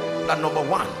them know that, number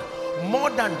one, more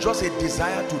than just a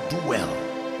desire to do well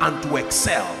and to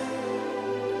excel,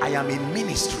 I am in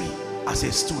ministry as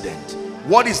a student.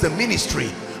 What is the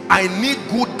ministry? I need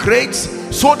good grades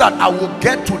so that I will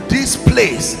get to this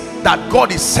place that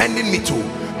God is sending me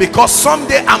to, because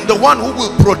someday I'm the one who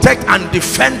will protect and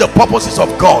defend the purposes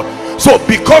of God. So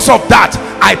because of that,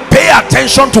 I pay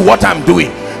attention to what I'm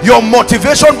doing. Your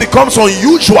motivation becomes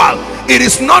unusual. It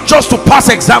is not just to pass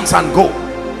exams and go.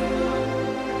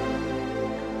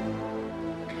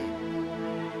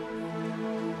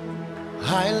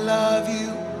 I love you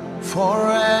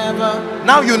forever.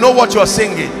 Now you know what you're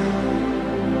singing.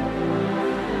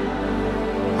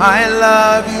 I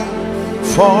love you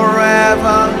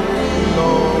forever,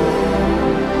 Lord.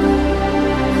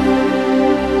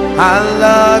 I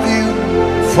love you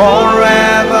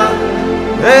forever.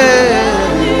 Hey.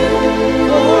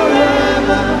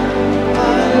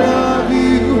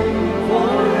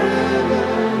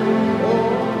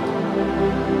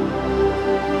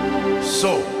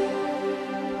 So,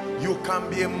 you can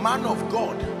be a man of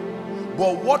God,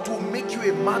 but what will make you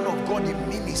a man of God in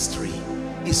ministry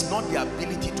is not the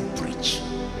ability to preach.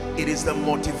 It is the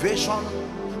motivation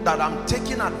that I'm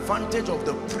taking advantage of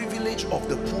the privilege of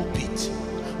the pulpit.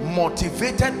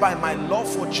 Motivated by my love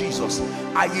for Jesus,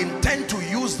 I intend to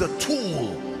use the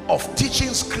tool of teaching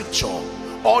scripture,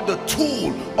 or the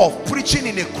tool of preaching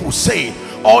in a crusade,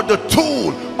 or the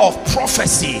tool of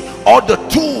prophecy, or the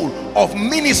tool of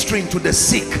ministering to the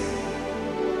sick,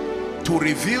 to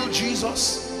reveal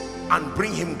Jesus and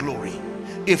bring him glory.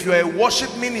 If you're a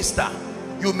worship minister,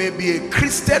 you may be a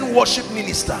Christian worship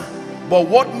minister, but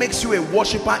what makes you a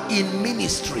worshiper in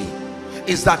ministry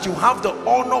is that you have the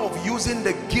honor of using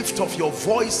the gift of your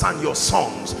voice and your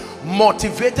songs,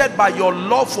 motivated by your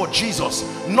love for Jesus,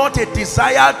 not a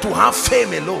desire to have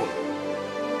fame alone.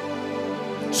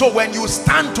 So when you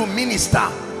stand to minister,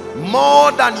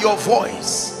 more than your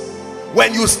voice,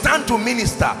 when you stand to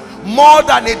minister, more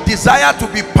than a desire to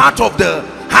be part of the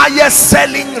highest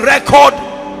selling record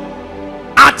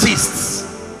artists,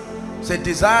 it's a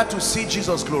desire to see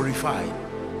Jesus glorified,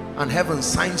 and heaven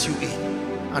signs you in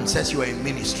and says you are in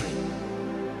ministry.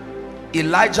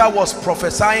 Elijah was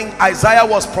prophesying, Isaiah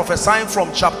was prophesying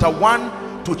from chapter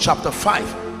 1 to chapter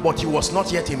 5, but he was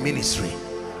not yet in ministry.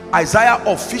 Isaiah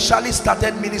officially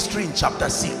started ministry in chapter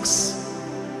 6.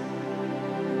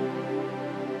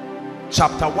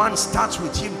 Chapter 1 starts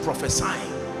with him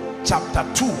prophesying. Chapter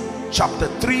 2, chapter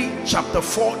 3, chapter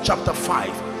 4, chapter 5,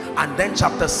 and then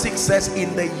chapter 6 says,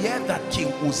 in the year that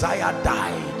King Uzziah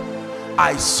died,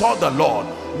 I saw the Lord.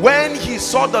 When he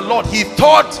saw the Lord, he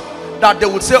thought that they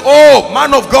would say, oh,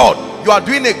 man of God, you are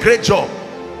doing a great job.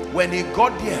 When he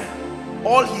got there,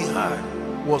 all he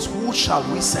heard was, who shall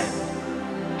we send?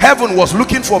 Heaven was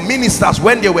looking for ministers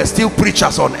when they were still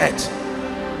preachers on earth.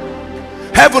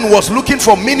 Heaven was looking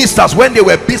for ministers when they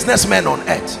were businessmen on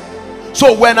earth.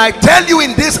 So when I tell you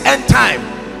in this end time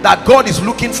that God is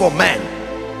looking for men,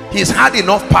 he's had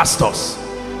enough pastors,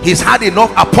 he's had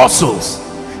enough apostles,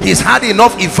 he's had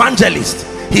enough evangelists,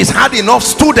 he's had enough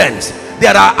students.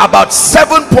 There are about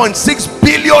 7.6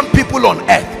 billion people on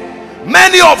earth.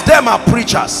 Many of them are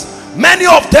preachers, many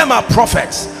of them are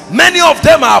prophets, many of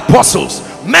them are apostles,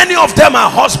 many of them are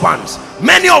husbands,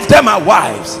 many of them are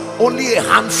wives. Only a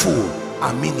handful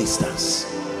are ministers.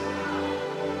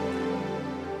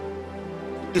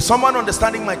 Is someone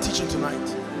understanding my teaching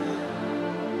tonight?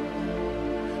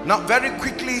 Now very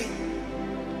quickly,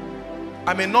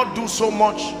 I may not do so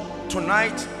much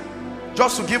tonight,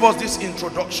 just to give us this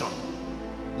introduction.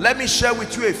 Let me share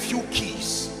with you a few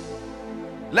keys.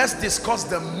 Let's discuss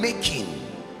the making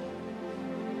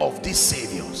of these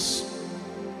saviors.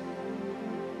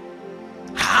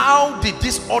 How did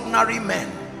these ordinary men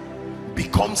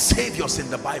become saviors in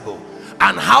the Bible?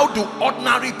 And how do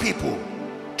ordinary people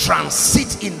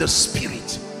transit in the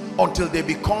spirit until they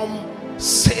become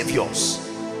saviors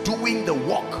doing the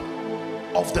work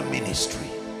of the ministry.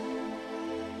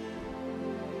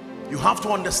 You have to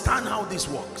understand how this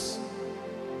works.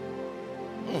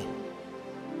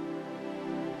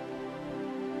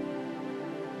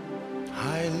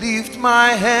 I lift my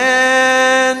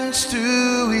hands to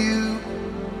you.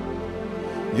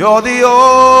 You're the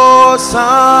awesome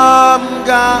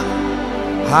God.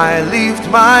 I lift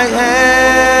my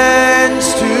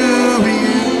hands to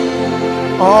you.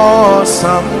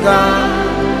 Awesome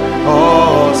God,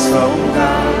 awesome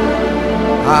God.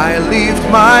 I lift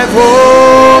my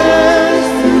voice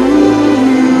to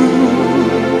you.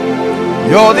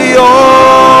 You're the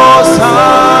awesome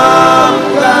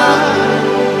God.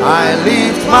 I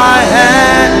lift my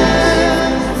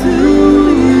hands to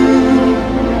you.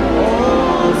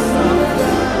 Awesome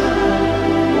God,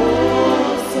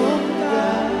 awesome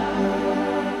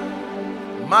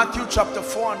God. Matthew chapter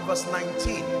 4 and verse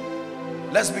 19.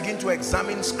 Let's begin to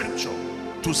examine scripture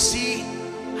to see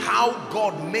how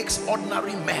God makes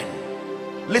ordinary men.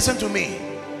 Listen to me.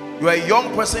 You are a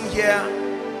young person here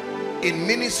in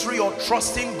ministry or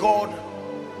trusting God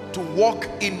to walk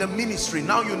in the ministry.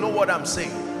 Now you know what I'm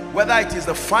saying. Whether it is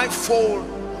the fivefold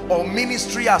or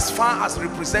ministry as far as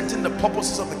representing the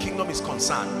purposes of the kingdom is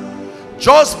concerned.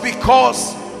 Just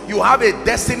because you have a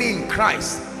destiny in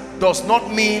Christ does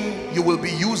not mean you will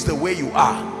be used the way you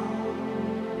are.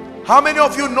 How many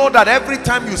of you know that every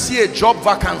time you see a job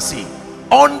vacancy,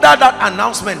 under that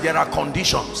announcement there are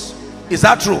conditions? Is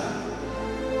that true?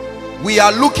 We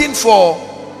are looking for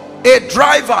a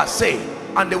driver, say,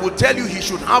 and they will tell you he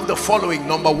should have the following.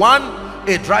 Number one,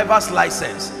 a driver's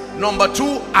license. Number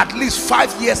two, at least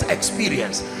 5 years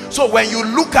experience. So when you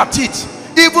look at it,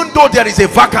 even though there is a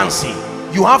vacancy,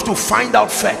 you have to find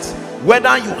out first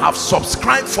whether you have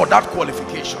subscribed for that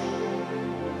qualification.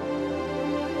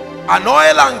 An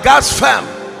oil and gas firm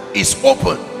is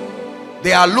open.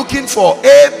 They are looking for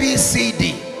A, B, C,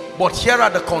 D, but here are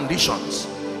the conditions.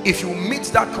 If you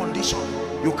meet that condition,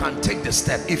 you can take the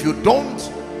step. If you don't,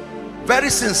 very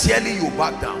sincerely you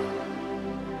back down.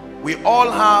 We all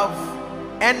have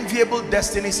enviable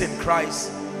destinies in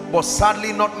Christ, but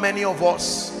sadly not many of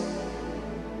us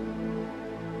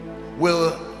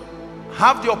will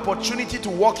have the opportunity to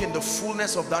walk in the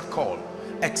fullness of that call,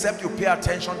 except you pay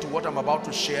attention to what I'm about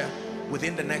to share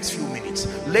within the next few minutes.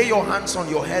 Lay your hands on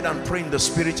your head and pray in the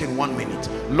spirit in 1 minute.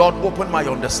 Lord, open my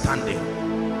understanding.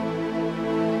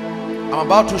 I'm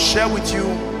about to share with you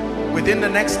within the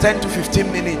next 10 to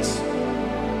 15 minutes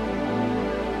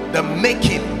the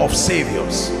making of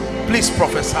saviors. Please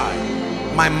prophesy.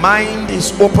 My mind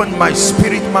is open, my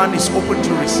spirit man is open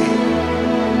to receive.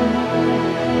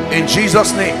 In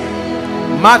Jesus' name.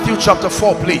 Matthew chapter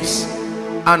 4, please,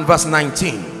 and verse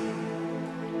 19.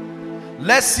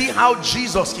 Let's see how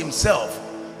Jesus himself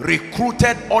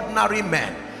recruited ordinary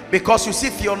men. Because you see,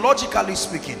 theologically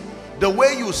speaking, the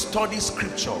way you study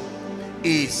scripture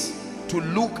is to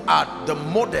look at the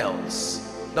models.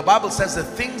 The Bible says the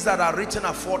things that are written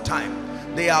aforetime,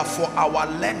 they are for our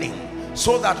learning,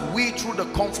 so that we through the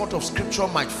comfort of scripture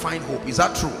might find hope. Is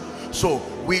that true? So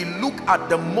we look at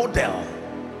the model,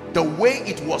 the way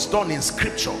it was done in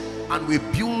scripture, and we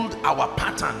build our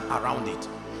pattern around it.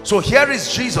 So here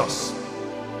is Jesus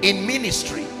in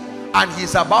ministry, and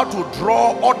he's about to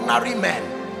draw ordinary men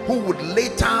who would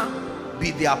later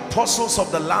be the apostles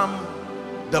of the Lamb,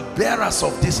 the bearers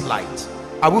of this light.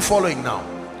 Are we following now?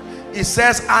 It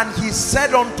says, and he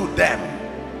said unto them,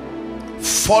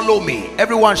 follow me.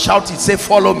 Everyone shout it, say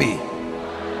follow me,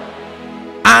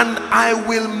 and I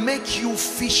will make you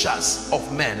fishers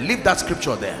of men. Leave that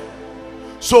scripture there.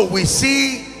 So we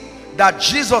see that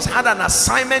Jesus had an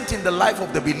assignment in the life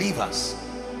of the believers,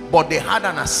 but they had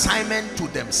an assignment to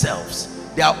themselves.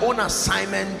 Their own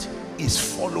assignment is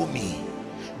follow me.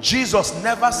 Jesus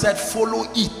never said follow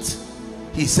it.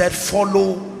 He said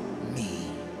follow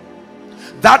me.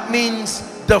 That means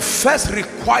the first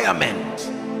requirement,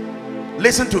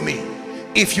 listen to me,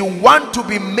 if you want to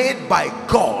be made by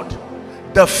God,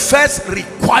 the first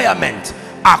requirement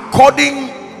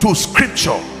according to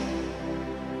scripture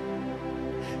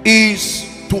is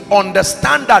to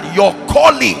understand that your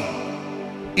calling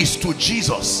is to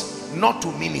Jesus, not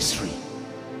to ministry.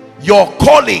 Your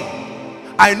calling,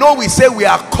 I know we say we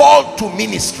are called to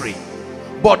ministry,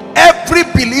 but every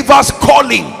believer's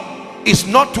calling is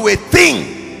not to a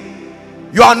thing.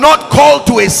 You are not called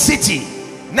to a city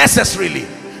necessarily.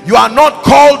 You are not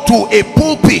called to a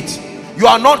pulpit. You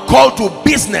are not called to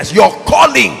business. Your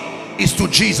calling is to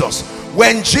Jesus.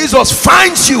 When Jesus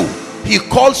finds you, he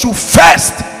calls you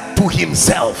first to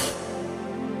himself.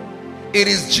 It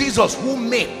is Jesus who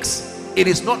makes. It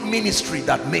is not ministry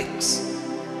that makes.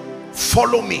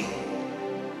 Follow me.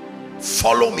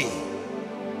 Follow me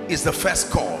is the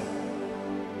first call.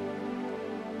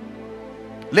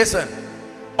 Listen,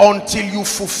 until you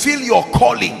fulfill your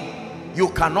calling, you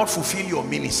cannot fulfill your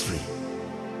ministry.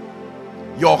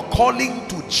 Your calling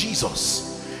to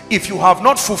Jesus. If you have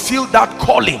not fulfilled that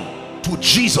calling to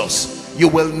Jesus, you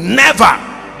will never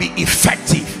be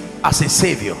effective as a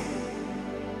savior.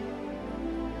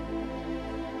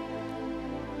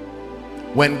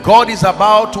 When God is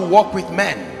about to walk with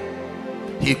men,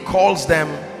 he calls them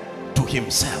to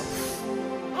himself.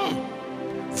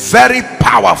 Very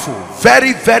powerful,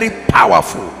 very, very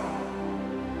powerful.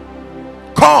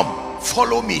 Come,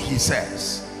 follow me, he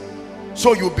says.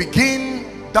 So you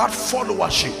begin that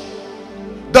followership.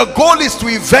 The goal is to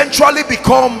eventually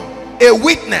become a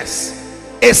witness,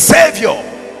 a savior,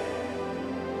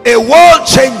 a world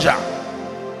changer.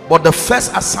 But the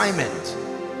first assignment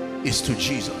is to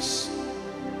Jesus.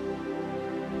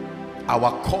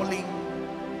 Our calling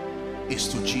is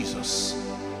to Jesus.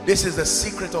 This is the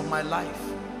secret of my life.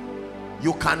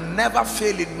 You can never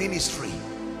fail in ministry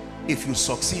if you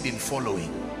succeed in following.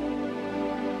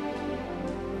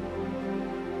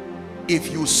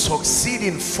 If you succeed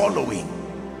in following,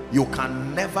 you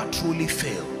can never truly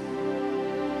fail.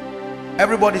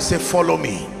 Everybody say, follow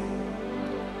me.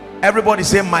 Everybody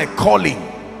say, my calling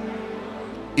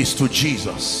is to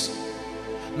Jesus.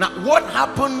 Now, what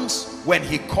happens when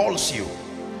he calls you?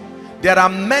 There are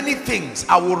many things.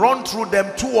 I will run through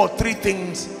them, 2 or 3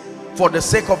 things for the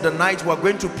sake of the night. We're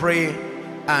going to pray,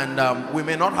 and we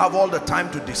may not have all the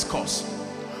time to discuss.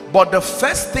 But the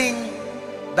first thing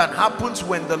that happens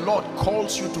when the Lord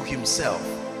calls you to himself,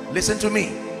 listen to me,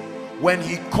 when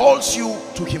he calls you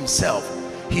to himself,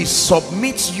 he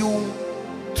submits you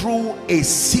through a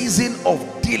season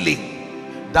of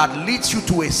dealing that leads you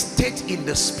to a state in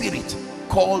the spirit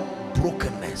called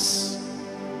brokenness.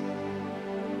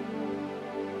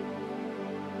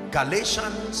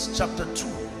 Galatians chapter 2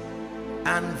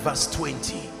 and verse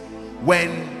 20.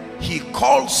 When he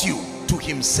calls you to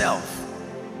himself,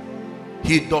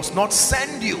 he does not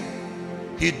send you,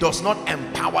 he does not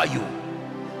empower you.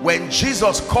 When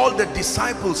Jesus called the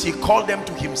disciples, he called them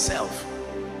to himself.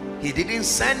 He didn't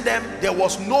send them. There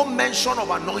was no mention of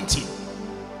anointing.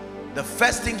 The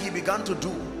first thing he began to do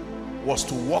was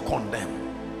to work on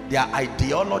them, their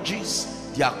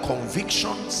ideologies, their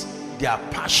convictions, their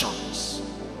passions.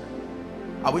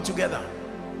 Are we together?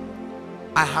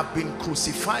 I have been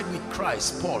crucified with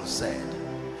Christ, Paul said.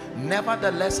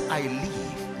 Nevertheless I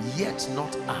live, yet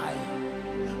not I,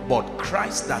 but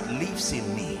Christ that lives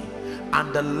in me.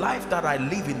 And the life that I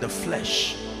live in the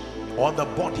flesh or the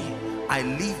body, I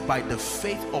live by the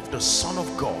faith of the Son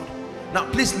of God. Now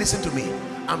please listen to me.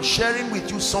 I'm sharing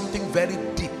with you something very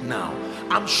deep now.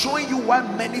 I'm showing you why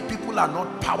many people are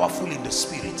not powerful in the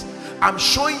spirit. I'm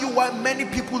showing you why many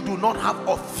people do not have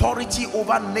authority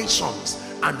over nations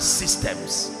and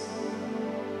systems.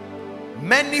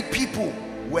 Many people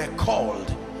were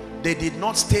called, they did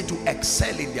not stay to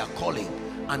excel in their calling,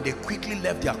 and they quickly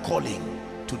left their calling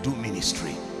to do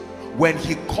ministry. When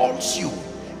he calls you,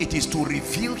 it is to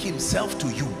reveal himself to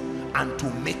you and to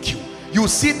make you. You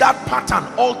see that pattern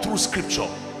all through scripture.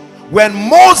 When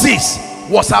Moses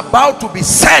was about to be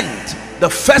sent, the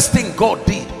first thing God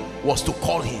did was to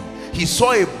call him. He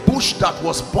saw a bush that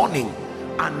was burning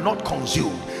and not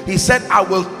consumed. He said, I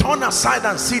will turn aside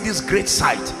and see this great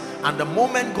sight. And the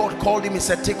moment God called him, he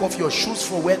said, take off your shoes,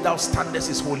 for where thou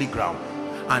standest is holy ground.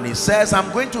 And he says,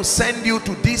 I'm going to send you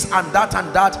to this and that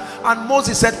and that. And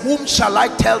Moses said, whom shall I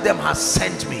tell them has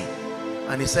sent me?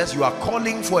 And he says, you are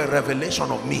calling for a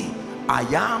revelation of me. I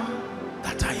am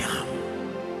that I am.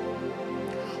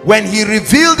 When he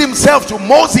revealed himself to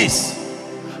Moses,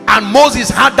 and Moses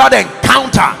had that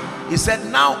encounter, he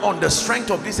said, now on the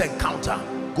strength of this encounter,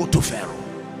 go to Pharaoh.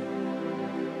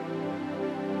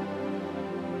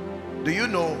 Do you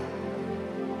know,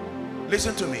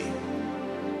 listen to me,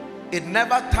 it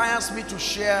never tires me to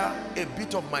share a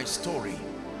bit of my story.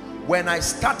 When I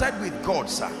started with God,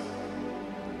 sir,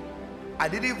 I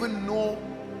didn't even know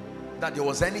that there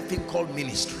was anything called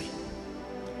ministry.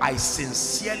 I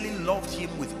sincerely loved him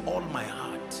with all my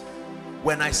heart.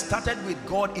 When I started with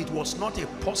God, it was not a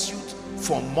pursuit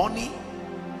for money.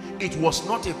 It was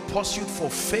not a pursuit for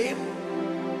fame.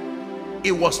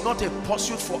 It was not a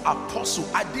pursuit for apostle.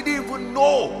 I didn't even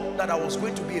know that I was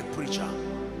going to be a preacher.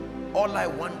 All I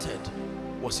wanted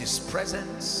was his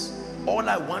presence. All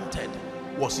I wanted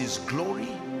was his glory.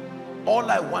 All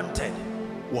I wanted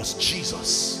was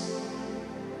Jesus.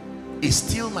 It's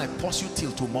still my pursuit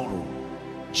till tomorrow.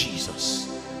 Jesus.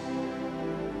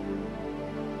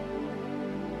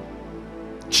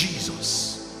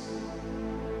 Jesus.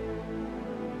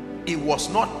 It was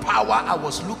not power I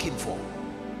was looking for.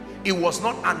 It was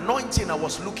not anointing I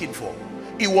was looking for.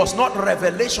 It was not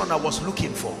revelation I was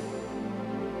looking for.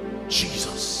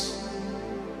 Jesus.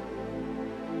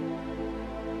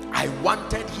 I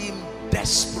wanted him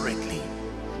desperately.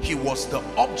 He was the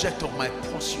object of my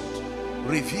pursuit.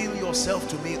 Reveal yourself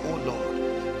to me, O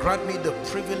Lord. Grant me the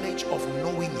privilege of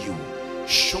knowing you.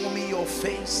 Show me your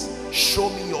face. Show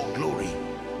me your glory.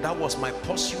 That was my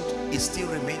pursuit. It still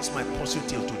remains my pursuit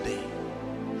till today.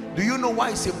 Do you know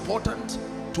why it's important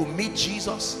to meet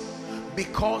Jesus?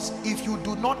 Because if you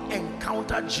do not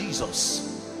encounter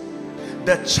Jesus,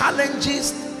 the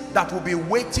challenges that will be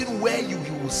waiting where he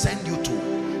will send you to,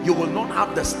 you will not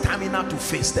have the stamina to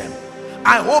face them.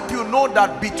 I hope you know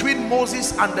that between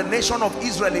Moses and the nation of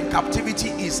Israel in captivity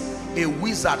is a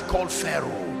wizard called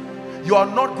Pharaoh. You are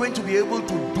not going to be able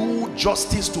to do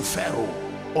justice to Pharaoh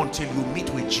until you meet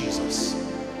with Jesus.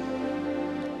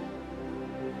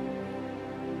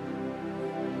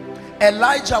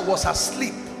 Elijah was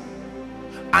asleep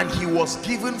and he was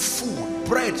given food,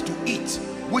 bread to eat,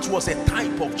 which was a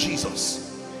type of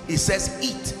Jesus. He says,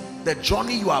 eat the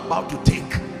journey you are about to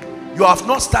take. You have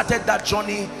not started that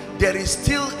journey. There is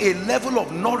still a level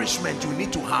of nourishment you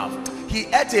need to have. He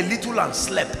ate a little and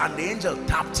slept, and the angel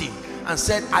tapped him and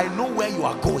said, I know where you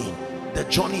are going. The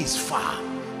journey is far.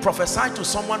 Prophesy to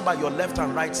someone by your left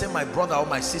and right. Say, my brother or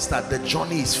my sister, the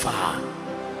journey is far.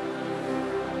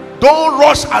 Don't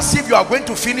rush as if you are going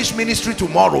to finish ministry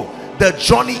tomorrow. The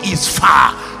journey is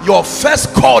far. Your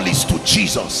first call is to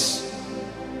Jesus.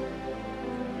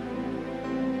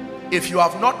 If you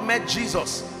have not met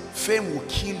Jesus, fame will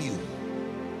kill you.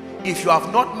 If you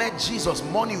have not met Jesus,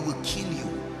 money will kill you.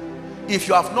 If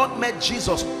you have not met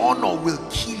Jesus, honor will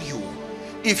kill you.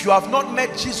 If you have not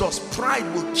met Jesus, pride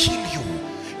will kill you.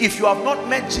 If you have not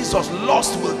met Jesus,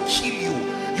 lust will kill you.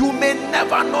 You may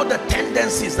never know the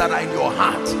tendencies that are in your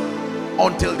heart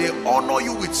until they honor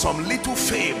you with some little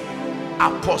fame.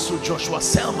 Apostle Joshua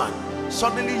Selman,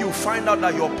 suddenly you find out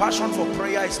that your passion for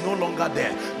prayer is no longer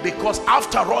there, because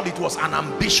after all it was an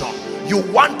ambition. You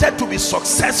wanted to be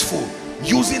successful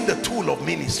using the tool of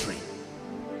ministry.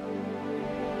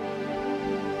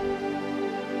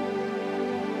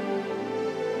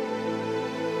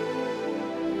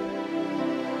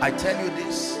 I tell you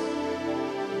this,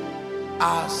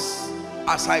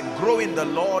 as I grow in the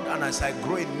Lord and as I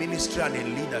grow in ministry and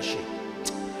in leadership,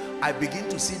 I begin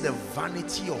to see the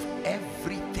vanity of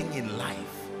everything in life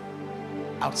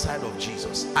outside of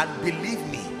Jesus. And believe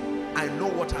me, I know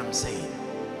what I'm saying.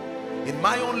 In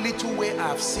my own little way, I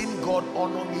have seen God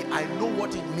honor me. I know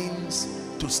what it means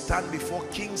to stand before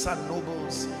kings and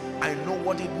nobles. I know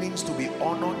what it means to be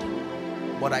honored.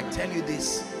 But I tell you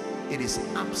this, it is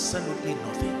absolutely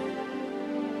nothing.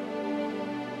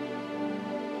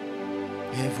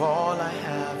 If all I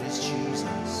have is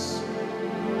Jesus,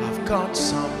 I've got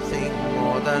something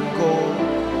more than gold.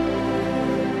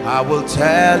 I will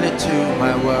tell it to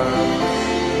my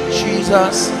world.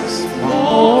 Jesus is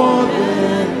more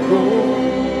than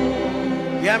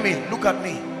gold. Hear me, look at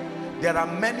me. There are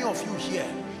many of you here.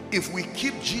 If we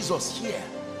keep Jesus here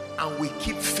and we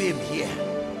keep fame here,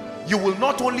 you will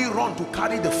not only run to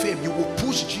carry the fame, you will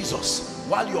push Jesus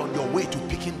while you're on your way to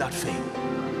picking that fame.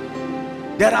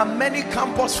 There are many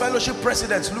campus fellowship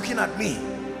presidents looking at me.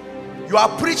 You are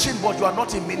preaching, but you are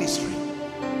not in ministry,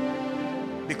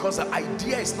 because the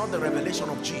idea is not the revelation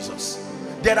of Jesus.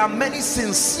 There are many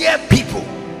sincere people.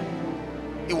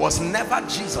 It was never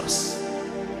Jesus.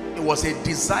 It was a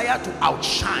desire to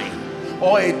outshine,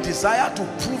 or a desire to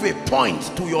prove a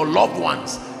point to your loved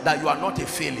ones that you are not a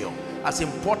failure. As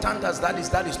important as that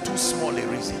is too small a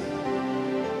reason.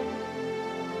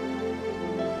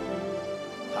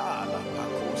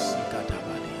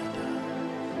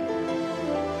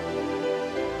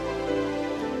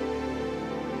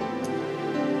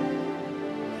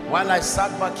 While I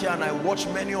sat back here and I watched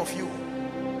many of you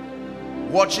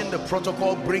watching the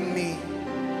protocol bring me,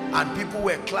 and people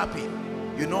were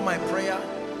clapping, you know my prayer?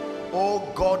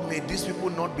 Oh God, may these people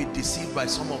not be deceived by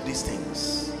some of these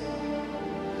things.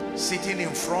 Sitting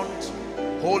in front,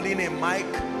 holding a mic,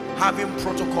 having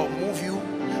protocol move you,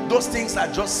 those things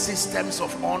are just systems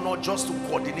of honor, just to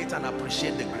coordinate and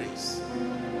appreciate the grace.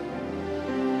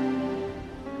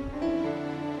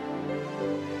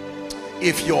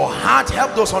 If your heart,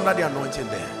 help those under the anointing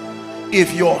there,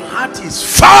 if your heart is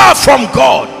far from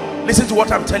God, listen to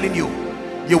what I'm telling you,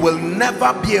 you will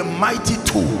never be a mighty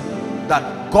tool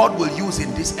that God will use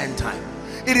in this end time.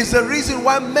 It is the reason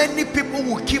why many people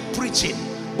will keep preaching,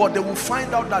 but they will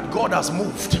find out that God has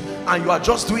moved and you are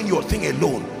just doing your thing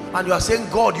alone, and you are saying,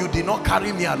 God, you did not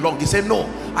carry me along. He said, no,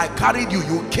 I carried you.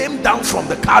 You came down from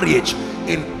the carriage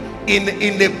in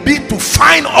in a bid to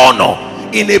find honor,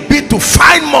 in a bid to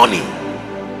find money.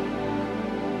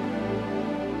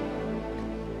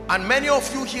 And many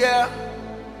of you here,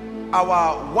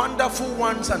 our wonderful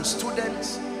ones and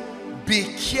students, be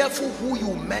careful who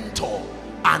you mentor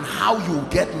and how you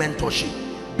get mentorship.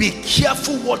 Be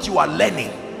careful what you are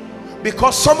learning,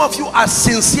 because some of you, as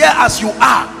sincere as you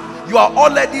are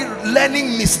already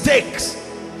learning mistakes,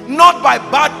 not by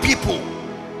bad people.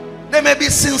 They may be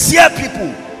sincere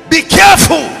people. Be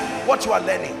careful what you are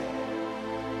learning.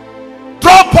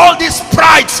 Drop all this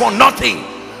pride for nothing.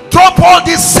 Drop all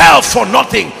this self for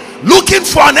nothing, looking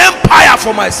for an empire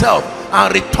for myself,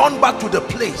 and return back to the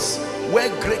place where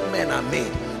great men are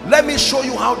made. Let me show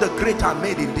you how the great are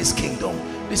made in this kingdom.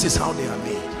 This is how they are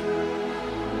made.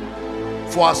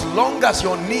 For as long as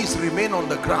your knees remain on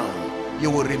the ground, you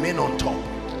will remain on top.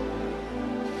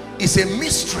 It's a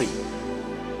mystery.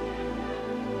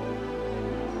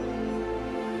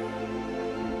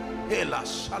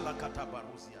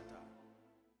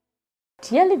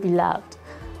 Dearly beloved,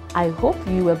 I hope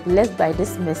you were blessed by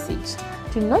this message.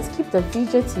 Do not keep the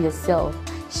video to yourself.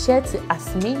 Share to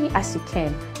as many as you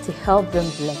can to help them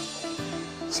bless.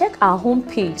 Check our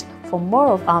homepage for more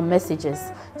of our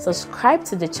messages. Subscribe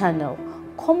to the channel,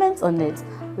 comment on it,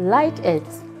 like it.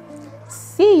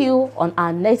 See you on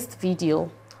our next video.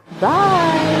 Bye.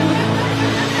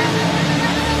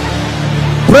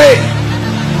 Pray,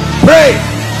 pray,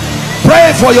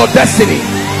 pray for your destiny.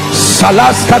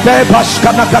 Salaskade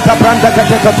bashkana kata branda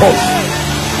katekatos.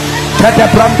 Kete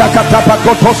branda kata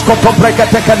pakotos koto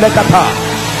brekateka lekata.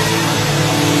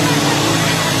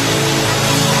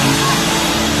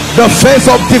 The phase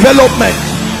of development.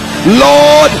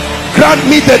 Lord, grant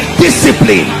me the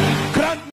discipline